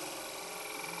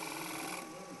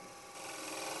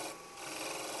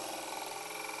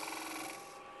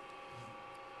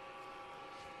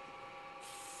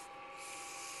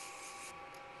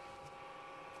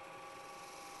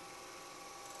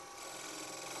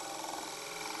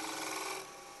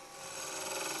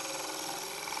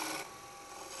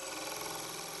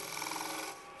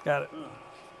 Got it.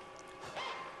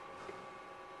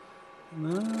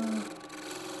 No.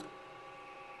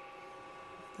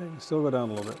 I can still go down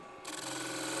a little bit.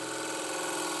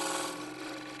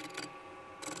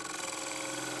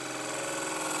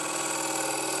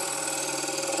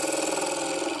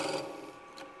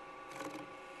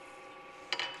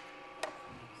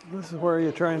 This is where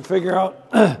you try and figure out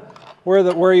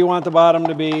where you want the bottom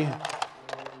to be.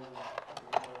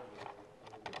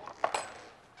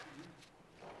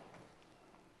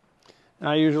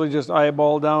 I usually just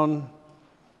eyeball down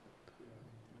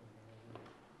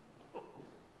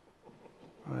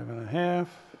 5.5.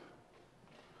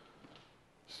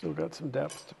 Still got some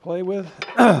depth to play with.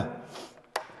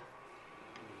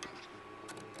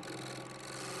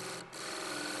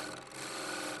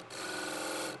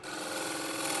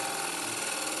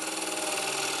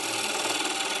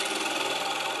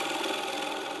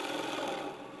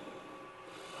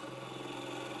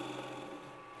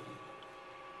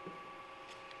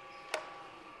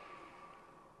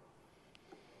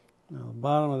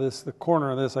 bottom of this, the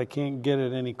corner of this, I can't get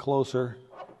it any closer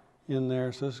in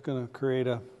there, so it's going to create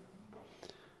a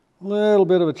little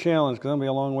bit of a challenge because I'm going to be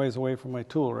a long ways away from my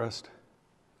tool rest.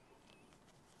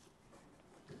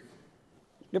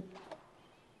 Yep.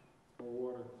 More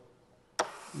water.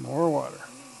 More water.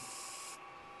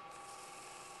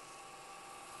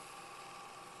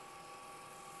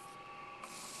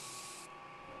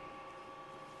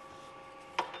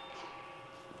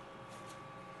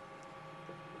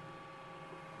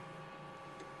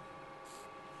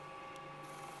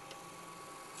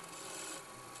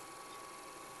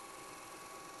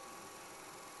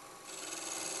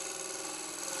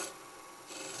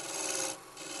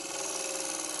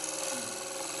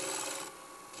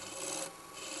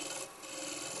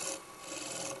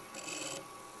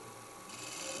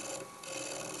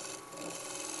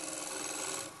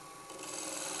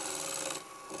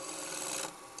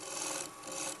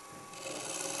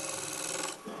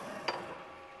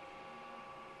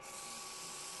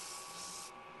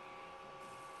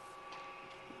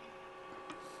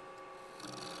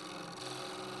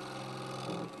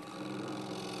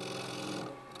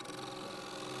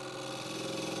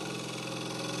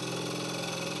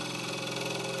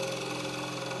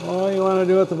 All you want to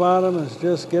do at the bottom is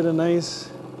just get a nice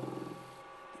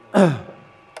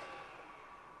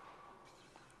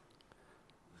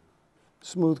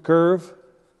smooth curve.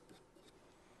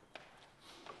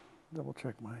 Double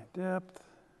check my depth.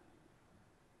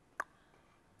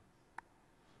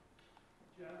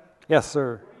 Yes,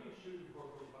 sir.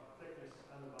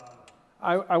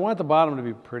 I want the bottom to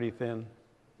be pretty thin.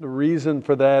 The reason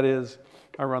for that is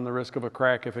I run the risk of a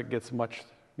crack if it gets much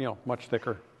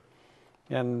thicker.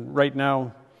 And right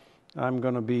now, I'm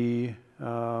going to be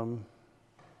I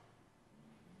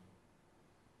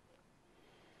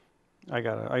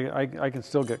can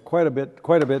still get quite a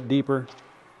bit deeper.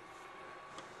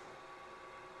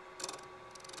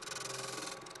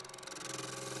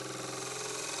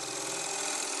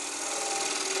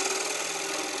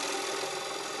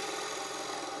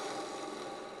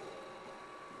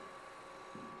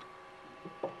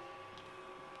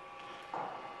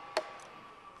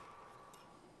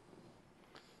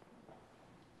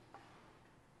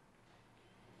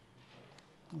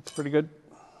 That's pretty good.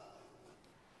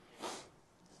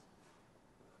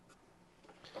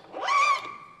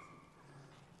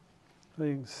 So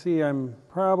you can see I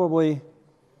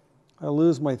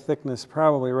lose my thickness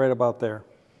probably right about there,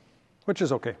 which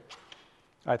is okay,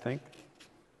 I think,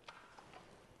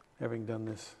 having done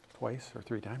this twice or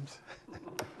 3 times.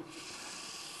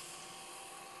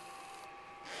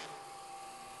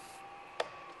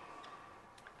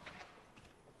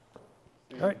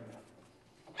 All right.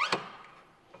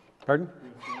 Pardon?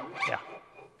 Yeah.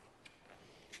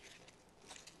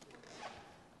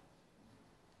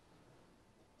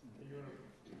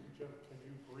 Jeff, can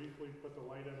you briefly put the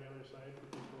light on the other side for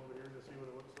people over here to see what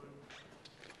it looks like?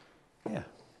 Yeah.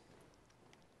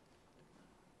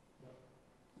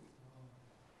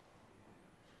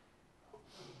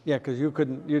 Yeah, because you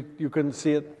couldn't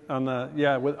see it on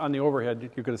the on the overhead.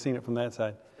 You could have seen it from that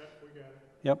side. Yep, we got it.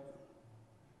 Yep.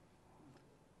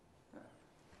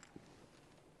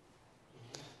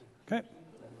 Okay.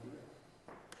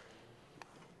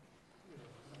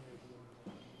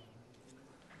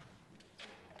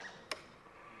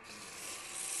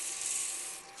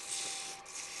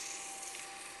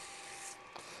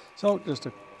 So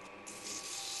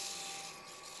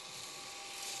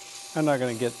I'm not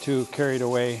going to get too carried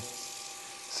away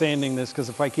sanding this because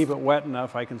if I keep it wet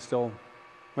enough, I can still.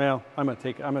 Well, I'm going to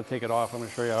take it off. I'm going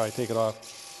to show you how I take it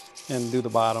off and do the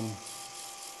bottom.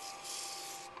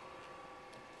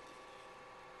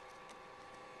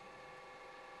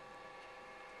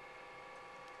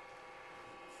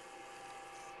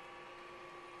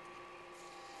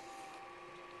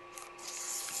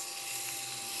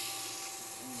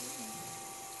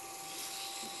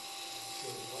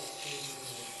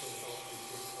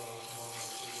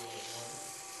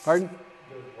 Pardon? Does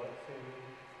wet sanding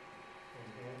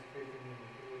enhance taking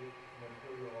the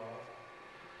material off?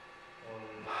 Or does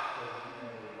it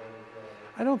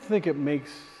matter? I don't think it makes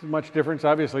much difference.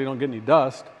 Obviously, you don't get any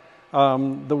dust.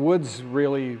 The wood's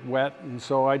really wet, and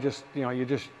so I just,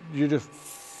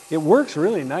 it works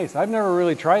really nice. I've never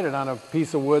really tried it on a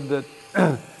piece of wood that,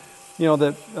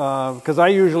 because I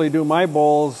usually do my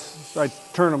bowls, I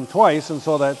turn them twice, and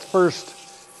so that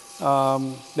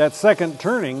second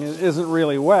turning isn't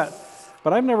really wet.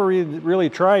 But I've never really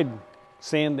tried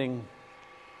sanding,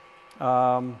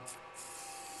 wet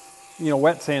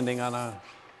sanding on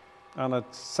a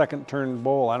second turn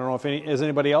bowl. I don't know if has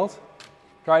anybody else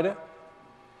tried it?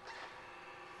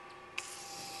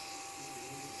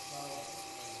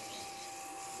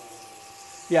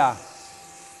 Yeah.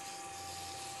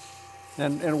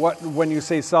 And what, when you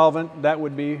say solvent, that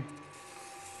would be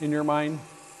in your mind?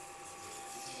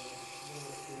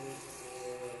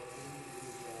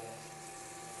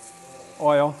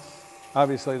 Oil.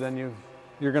 Obviously, then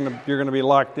you're gonna be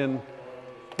locked in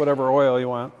whatever oil you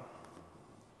want.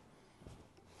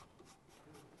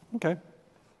 Okay.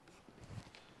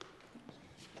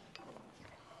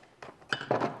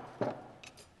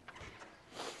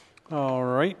 All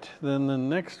right, then the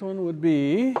next one would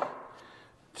be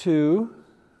to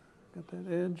get that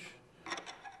edge.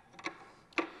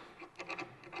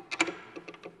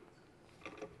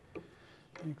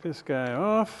 Take this guy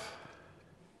off.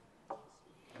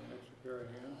 Extra pair of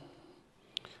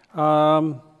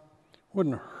hands.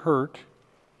 Wouldn't hurt.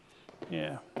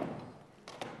 Yeah.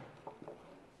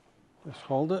 Just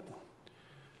hold it.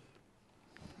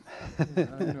 I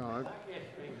know, I've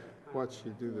watched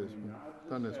you do this, I've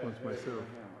done this once myself.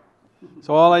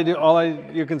 So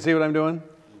you can see what I'm doing?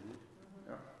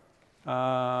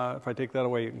 If I take that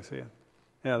away, you can see it.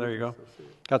 Yeah, there you go.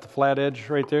 Got the flat edge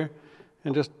right there.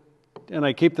 And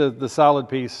I keep the solid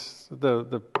piece,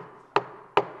 the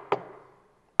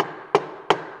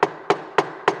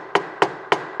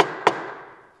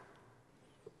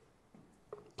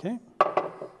okay.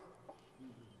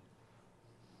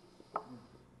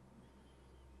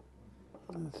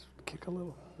 Let's kick a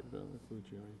little. Get it on the glue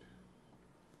joint.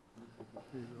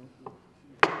 There you go.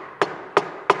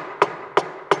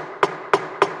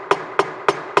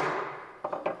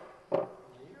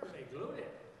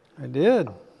 I did.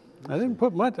 I didn't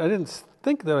put much. I didn't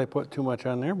think that I put too much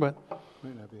on there, but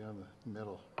Might not be on the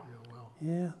metal real well.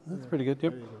 yeah, that's pretty good.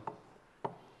 Yep. There you go.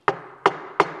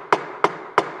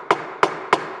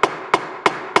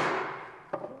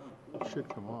 It should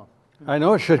come off. I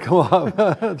know it should come off.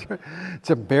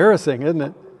 It's embarrassing, isn't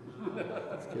it?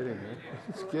 It's getting there.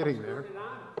 It's getting there.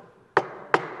 There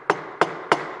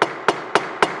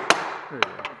you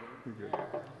go. You're good.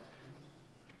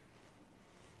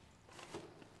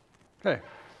 Okay.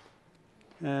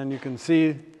 And you can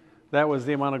see that was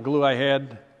the amount of glue I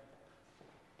had.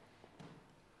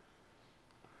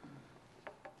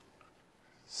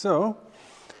 So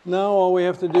now all we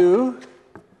have to do,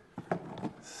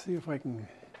 see if I can,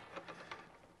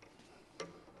 I'm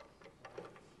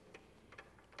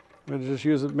going to just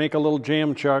use it, make a little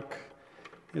jam chuck.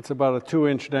 It's about a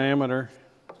 2-inch diameter.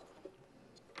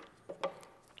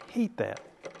 Hate that.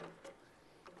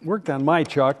 Worked on my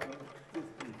chuck.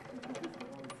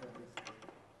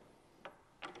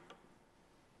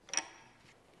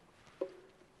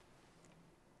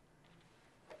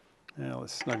 Now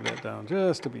let's snug that down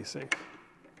just to be safe.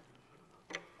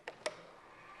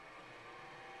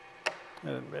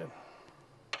 That isn't bad.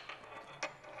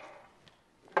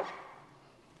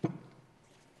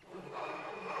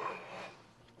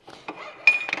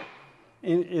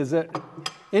 Is that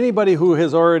anybody who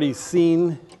has already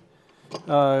seen,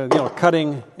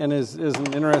 cutting and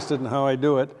isn't interested in how I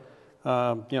do it?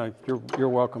 You're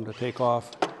welcome to take off.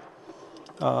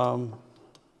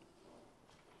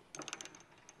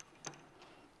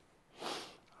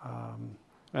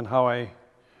 And how I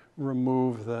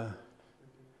remove the,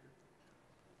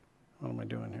 what am I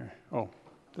doing here? Oh,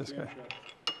 this guy.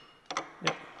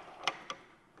 Yep.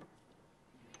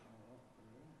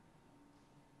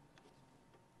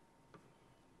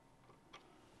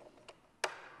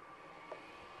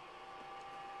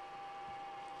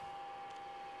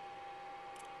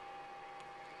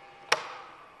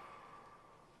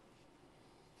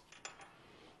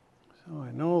 So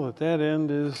I know that end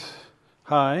is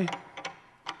high.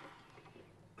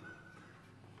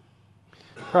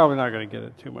 Probably not going to get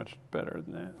it too much better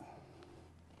than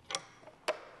that.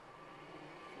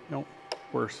 Nope,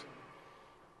 worse.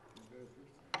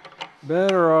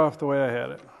 Better off the way I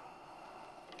had it.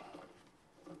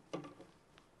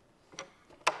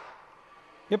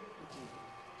 Yep.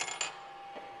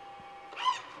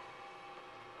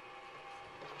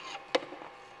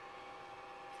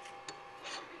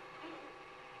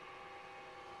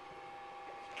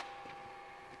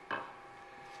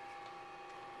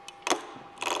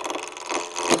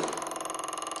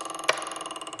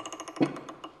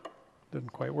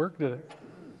 Didn't quite work, did it?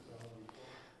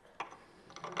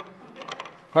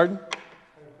 Pardon?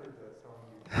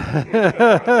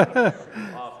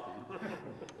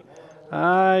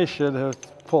 I should have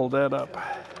pulled that up.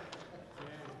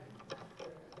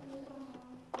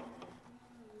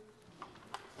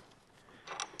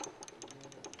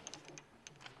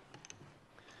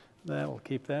 That'll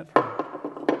keep that from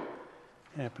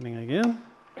happening again.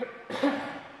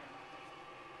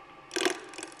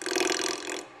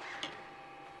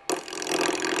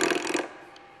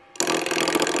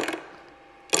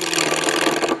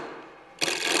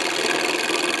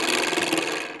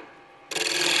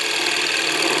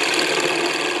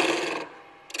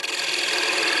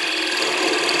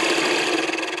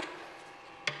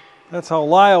 That's how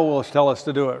Lyle will tell us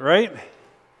to do it, right?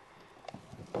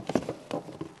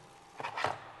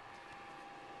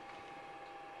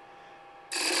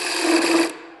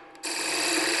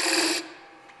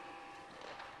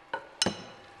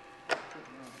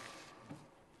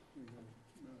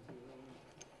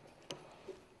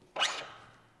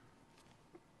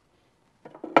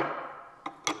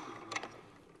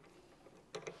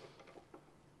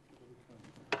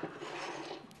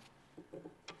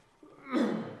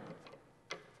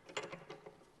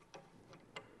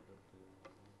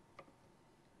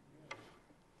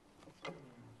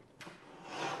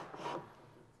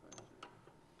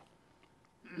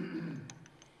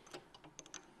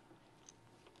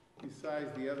 You size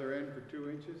the other end for 2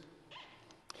 inches,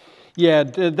 Yeah,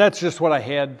 that's just what I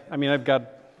had. I mean, I've got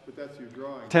but that's your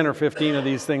drawing. 10 or 15 of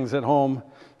these things at home,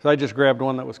 so I just grabbed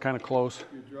one that was kind of close.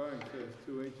 Your drawing says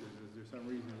 2 inches. Is there some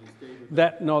reason you stayed with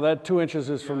That, no, that 2 inches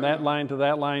is from that line to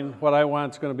that line. What I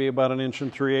want is going to be about 1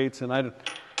 3/8 inches, and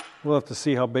we'll have to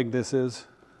see how big this is.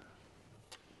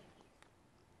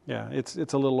 Yeah, it's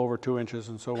a little over 2 inches,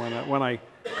 and so when I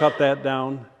cut that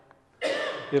down,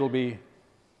 it'll be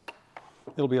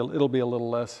a little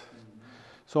less.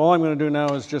 So all I'm going to do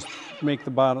now is just make the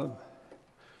bottom.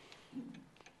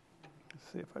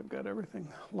 Let's see if I've got everything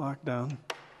locked down.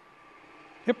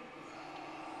 Yep.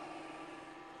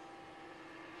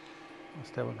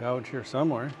 Must have a gouge here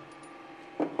somewhere.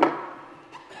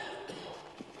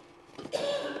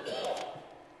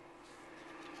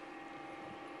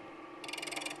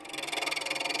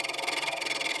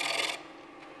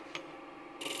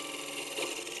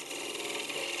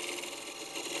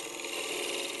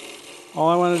 All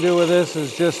I want to do with this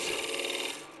is just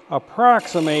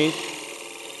approximate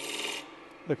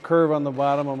the curve on the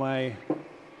bottom of my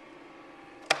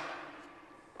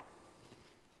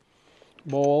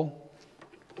bowl.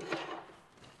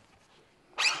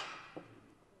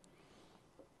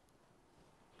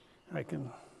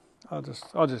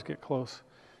 I'll just get close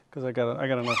because I got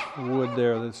enough wood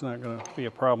there that it's not going to be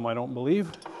a problem, I don't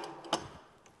believe.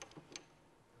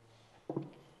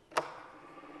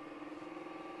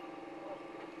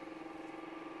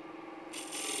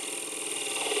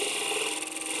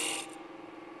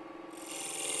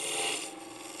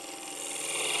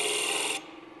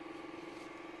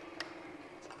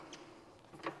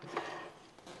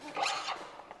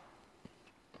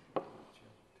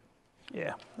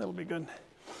 Yeah, that'll be good.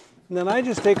 And then I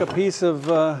just take a piece of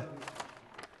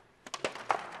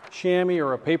chamois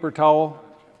or a paper towel,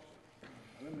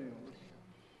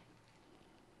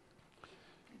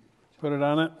 put it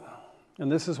on it,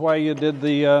 and this is why you did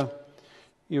the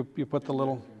you put the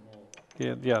little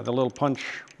the little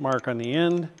punch mark on the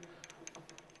end.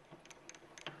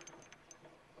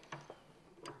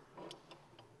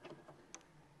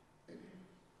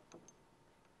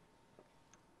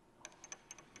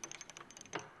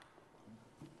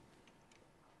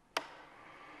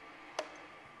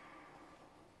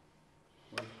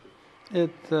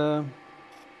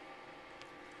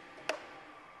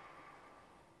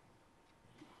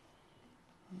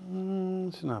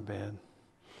 It's not bad,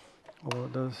 although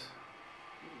it does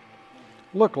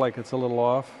look like it's a little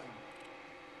off.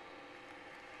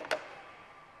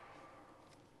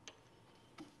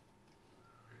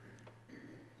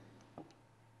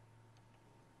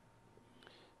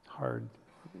 Hard.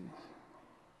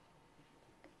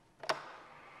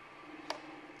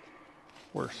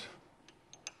 Worse.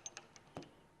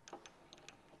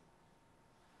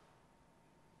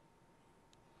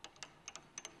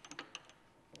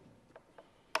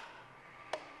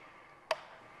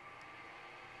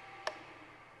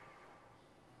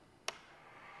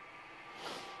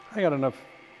 I got enough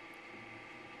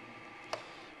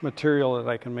material that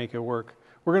I can make it work.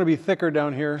 We're going to be thicker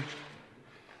down here,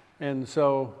 and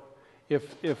so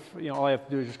if all I have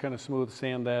to do is just kind of smooth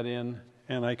sand that in,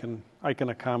 and I can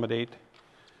accommodate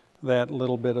that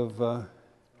little bit of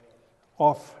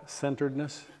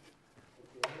off-centeredness.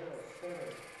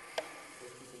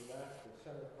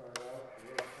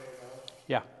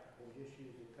 Yeah.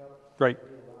 Right.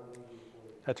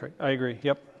 That's right. I agree.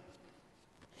 Yep.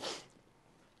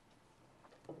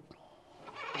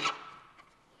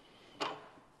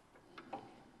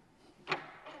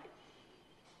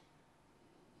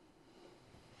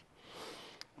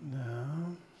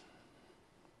 No.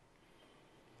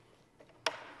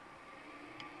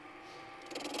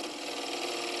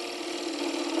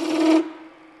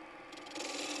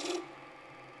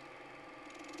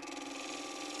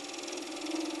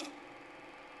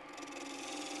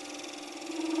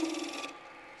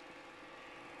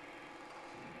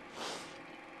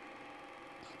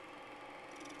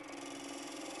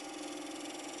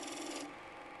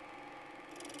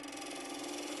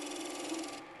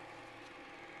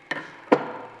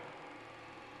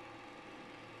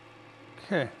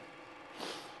 Okay.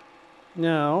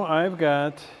 Now I'm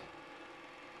going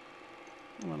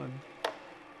to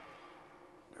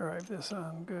drive this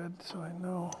on good so I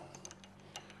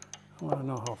want to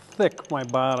know how thick my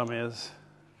bottom is.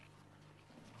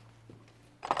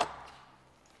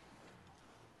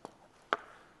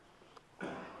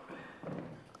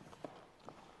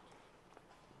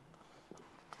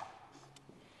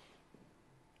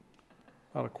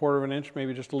 About 1/4 of an inch,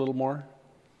 maybe just a little more.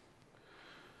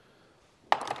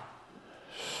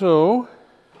 So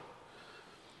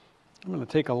I'm going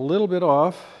to take a little bit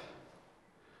off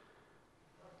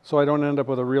so I don't end up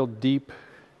with a real deep.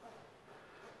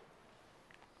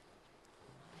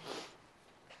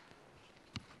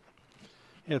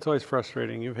 Yeah, it's always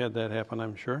frustrating. You've had that happen,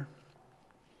 I'm sure.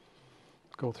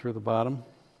 Go through the bottom.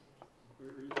 Quite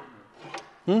recently.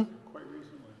 Hmm? Quite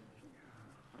recently.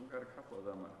 I've got a couple of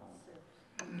them at home.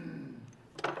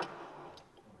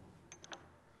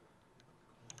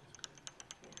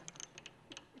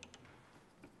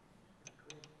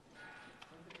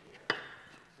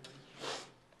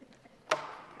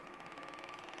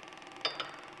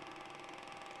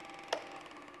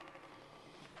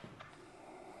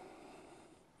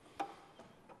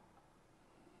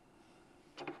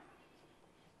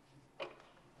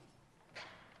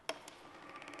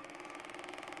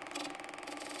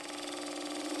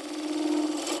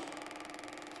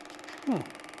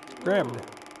 Grabbed.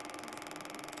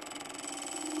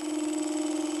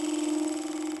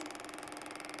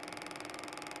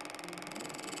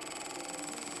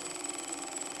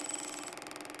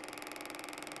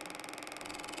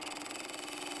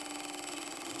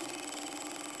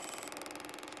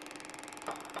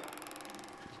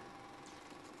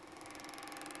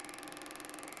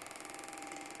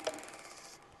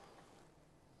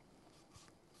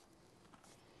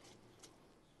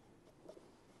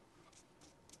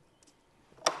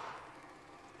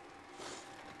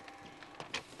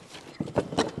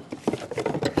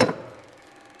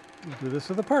 Do this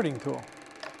with a parting tool.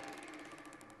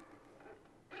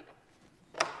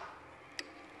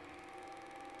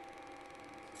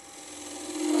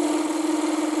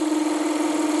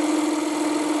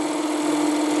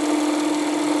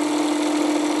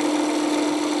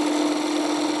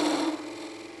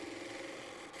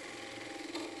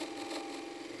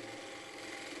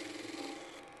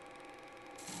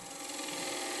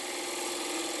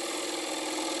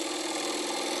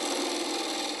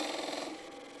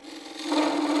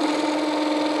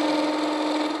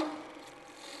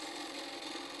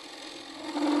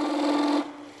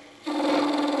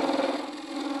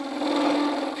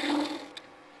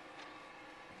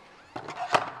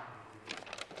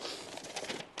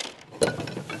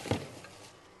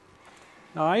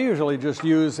 Now I usually just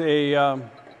use a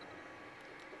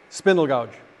spindle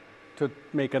gouge to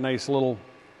make a nice little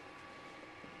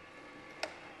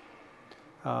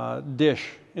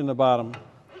dish in the bottom.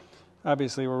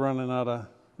 Obviously we're running out of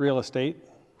real estate.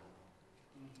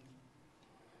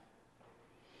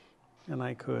 And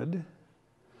I could,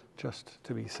 just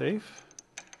to be safe,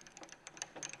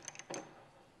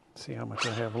 see how much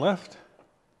I have left.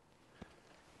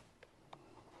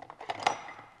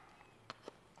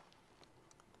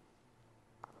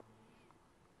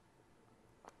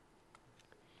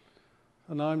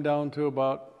 So now I'm down to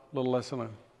about a little less than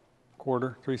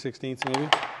 1/4, 3/16 maybe.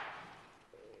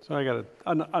 So I got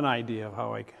an idea of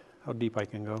how deep I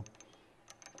can go.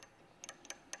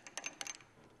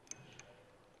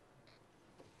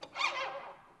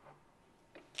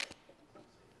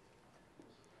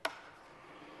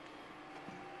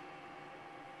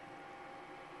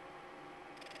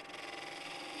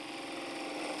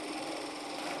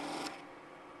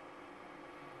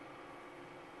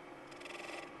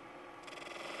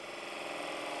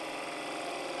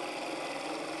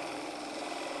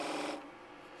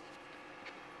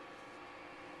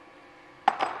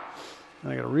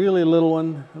 I got a really little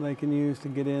one that I can use to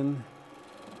get in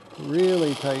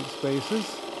really tight spaces.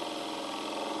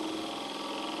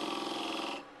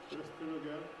 This still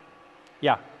good?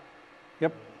 Yeah.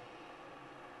 Yep.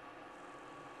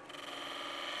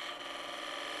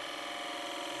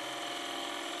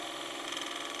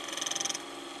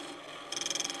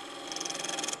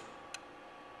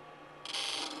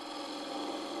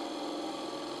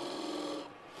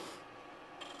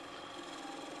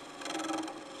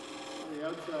 The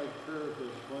outside curve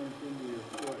that blends into your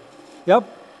foot.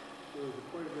 Yep. There was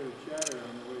quite a bit of chatter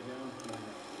on the way down from that.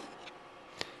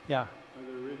 Yeah. Are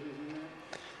there ridges in there?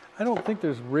 I don't think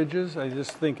there's ridges. I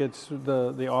just think it's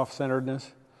the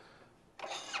off-centeredness.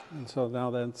 And so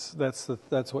now that's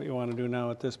what you want to do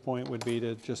now at this point would be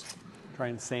to just try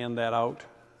and sand that out.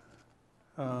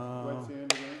 Wet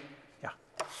sand again? Yeah.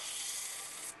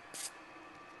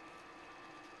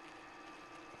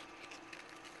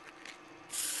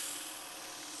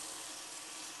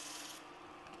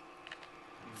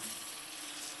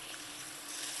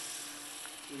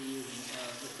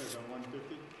 says on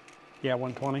 150? Yeah,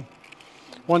 120.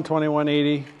 120,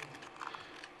 180,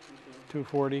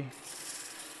 240.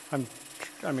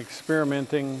 I'm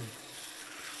experimenting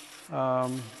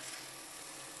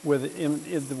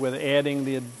with adding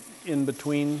the in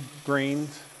between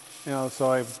grains. You know,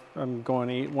 so I'm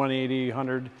going 180,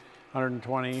 100,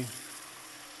 120,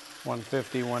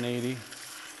 150, 180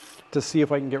 to see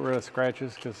if I can get rid of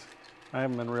scratches, because I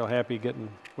haven't been real happy getting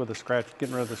rid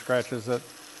of the scratches that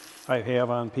I have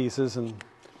on pieces, and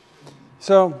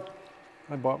so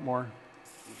I bought more.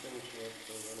 You finish it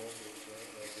after then after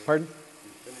it's after Pardon? you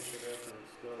finish it after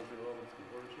it's gone through all its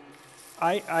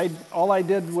conversions? All I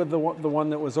did with the one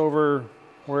that was over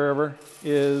wherever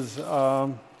is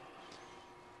to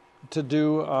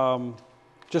do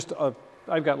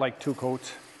I've got like 2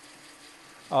 coats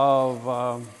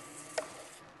of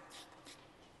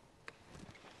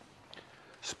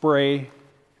spray.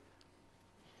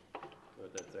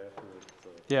 But that's after it's,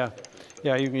 Yeah, after it's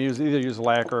yeah. You can either use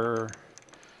lacquer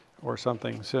or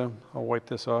something. So I'll wipe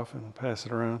this off and pass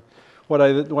it around. What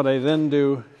I then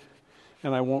do,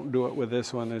 and I won't do it with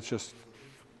this one. It's just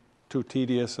too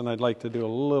tedious, and I'd like to do a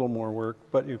little more work.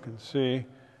 But you can see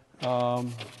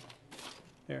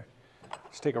here.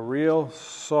 Let's take a real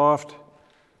soft,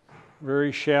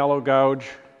 very shallow gouge,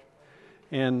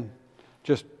 and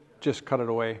just cut it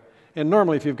away. And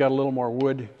normally, if you've got a little more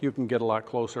wood, you can get a lot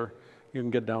closer. You can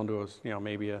get down to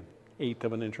maybe 1/8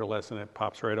 of an inch or less, and it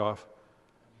pops right off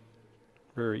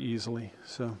very easily.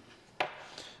 So,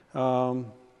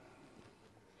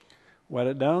 wet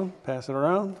it down, pass it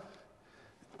around,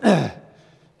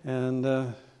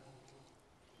 and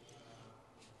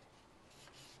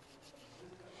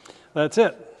that's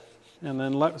it. And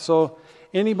then so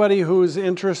anybody who's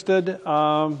interested,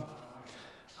 I'll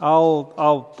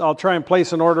try and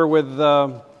place an order with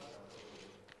the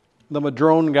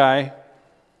Madrone guy,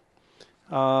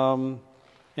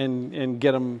 and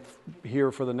get them here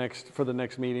for the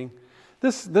next meeting.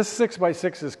 This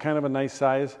 6x6 is kind of a nice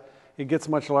size. It gets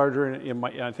much larger, and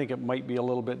I think it might be a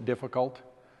little bit difficult.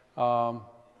 I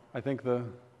think the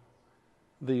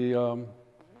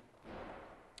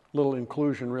little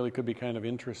inclusion really could be kind of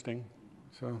interesting.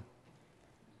 So,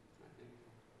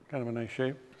 kind of a nice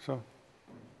shape. So,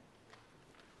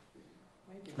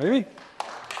 maybe.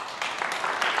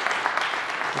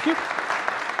 Thank you.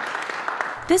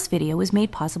 This video was made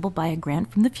possible by a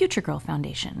grant from the Future Girl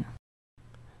Foundation.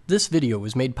 This video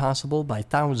was made possible by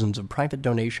thousands of private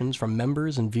donations from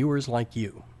members and viewers like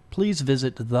you. Please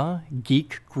visit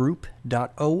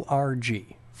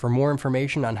thegeekgroup.org for more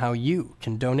information on how you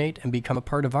can donate and become a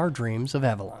part of our dreams of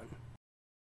Avalon.